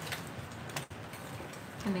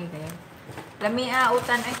 Ano kayo? Lami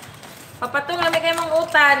utan ay. Papatong lami kayo mong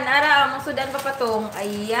utan. Ara mong sudan papatong.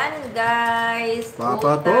 Ayan guys.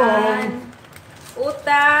 Papatong.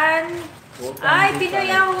 Utan. Ay, Pinoy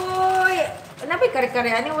ahoy. Napay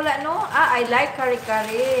kare-kare ani wala no? I like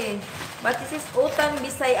kare-kare. But this is utan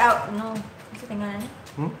bisay out no. Kasi tingnan ni.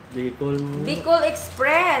 Bicol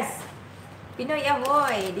Express. Pinoy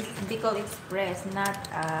ahoy. This is Bicol Express, not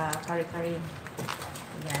kare-kare.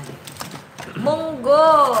 Ayan.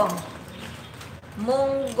 Munggo.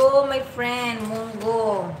 Munggo, my friend.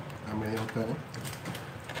 Munggo. Amay yung ka.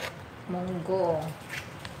 Munggo.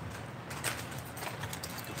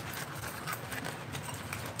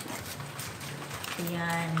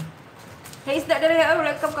 Ayan. Hey, isda dali. Oh,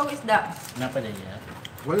 like kam isda. Napa na niya?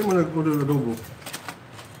 Wala mo nag-order adobo.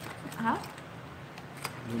 Ha?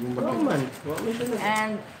 Yung Wala bati. man. Wala man siya.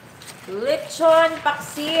 And lechon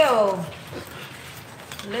paksiw.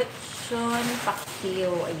 Lechon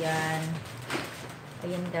paksiw. Ayan.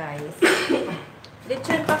 Ayan, guys.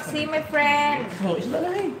 Lechon paksiw, my friend. Oh, isda na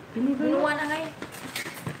eh. Binuwa na ngay.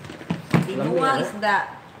 Binuwang isda.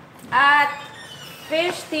 At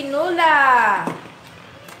fish tinula.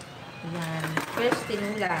 Ayan. Fish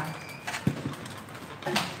tinula.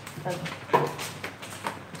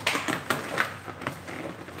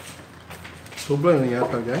 Sobra na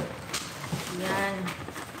yata guys. Ayan.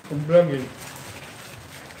 Sobrang yun.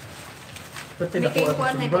 Pati May na po kayo at kuha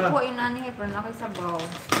na. sobra. Ikuha yung nanay. Pero nakisabaw.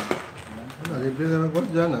 Ano, libre na lang ko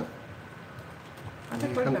dyan ah. Ano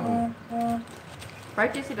Ay, po kan- ito?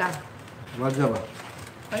 Party sila. Wadya ba?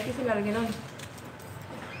 Party sila. Lagi nun.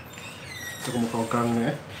 Ito kumukaw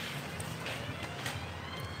karne eh.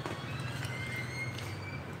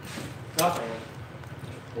 Kasi,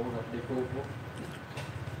 urat di po po.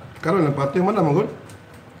 Karon lang pati man na magod.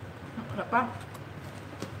 Wala pa.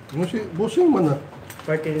 Ano si busing man na.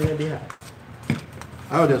 Party na diha.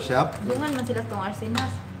 Ah, dia siap. Dungan man sila itong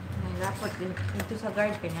Arsenas. May rapot dito sa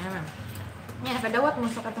guard. Kanya naman. Nga, nakadawat mo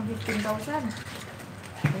sa katong 15,000.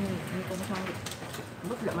 Hindi ko masang...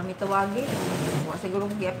 But, wala man may tawagin. Wala siguro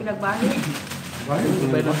kung kaya pinagbahin. Bahay mo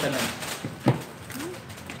Bay ba? lang tanan.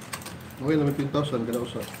 Okay, namin 10,000 kada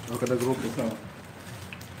usa. O kada grupo.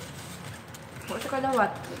 Wala sa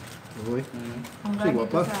kadawat. Okay. Ang Sige, guard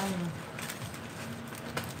dito wapa. sa ano.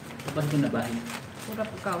 Kapag ko na bahay. Pura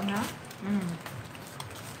po ka, na?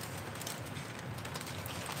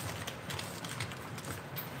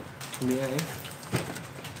 Hindi nga eh.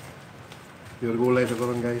 Pure gulay sa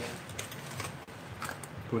karon guys.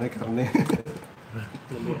 Tunay karne.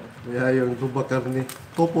 Kaya yung tuba karne.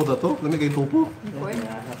 Topo na to? Lami kay topo? Hindi ko eh.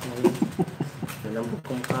 Lahat na yun. Nalambot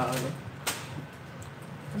kong kaan eh.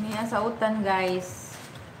 Umiya sa utan, guys.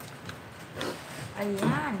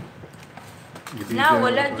 Ayan. Na,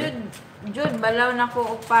 wala jud. Jud, balaw na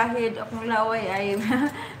ko upahid akong laway ay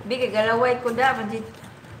bigay galaway ko da.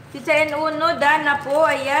 Si Chayan Uno, Dana po.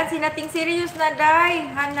 Ayan, sinating serious na, day.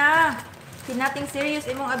 Hana. Sinating serious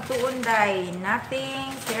imong agtuon, day.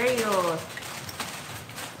 Nothing serious.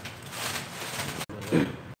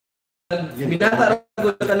 Binata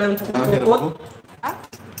ko ka ng pukot. Ah?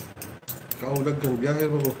 Kaulag kang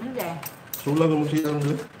biyahe mo. Hindi. Sulang mo siya ang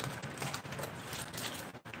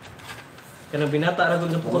Kaya binata ra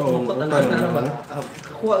ko ng pukot-pukot. Ano ba?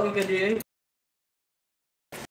 Kakuha ka di eh.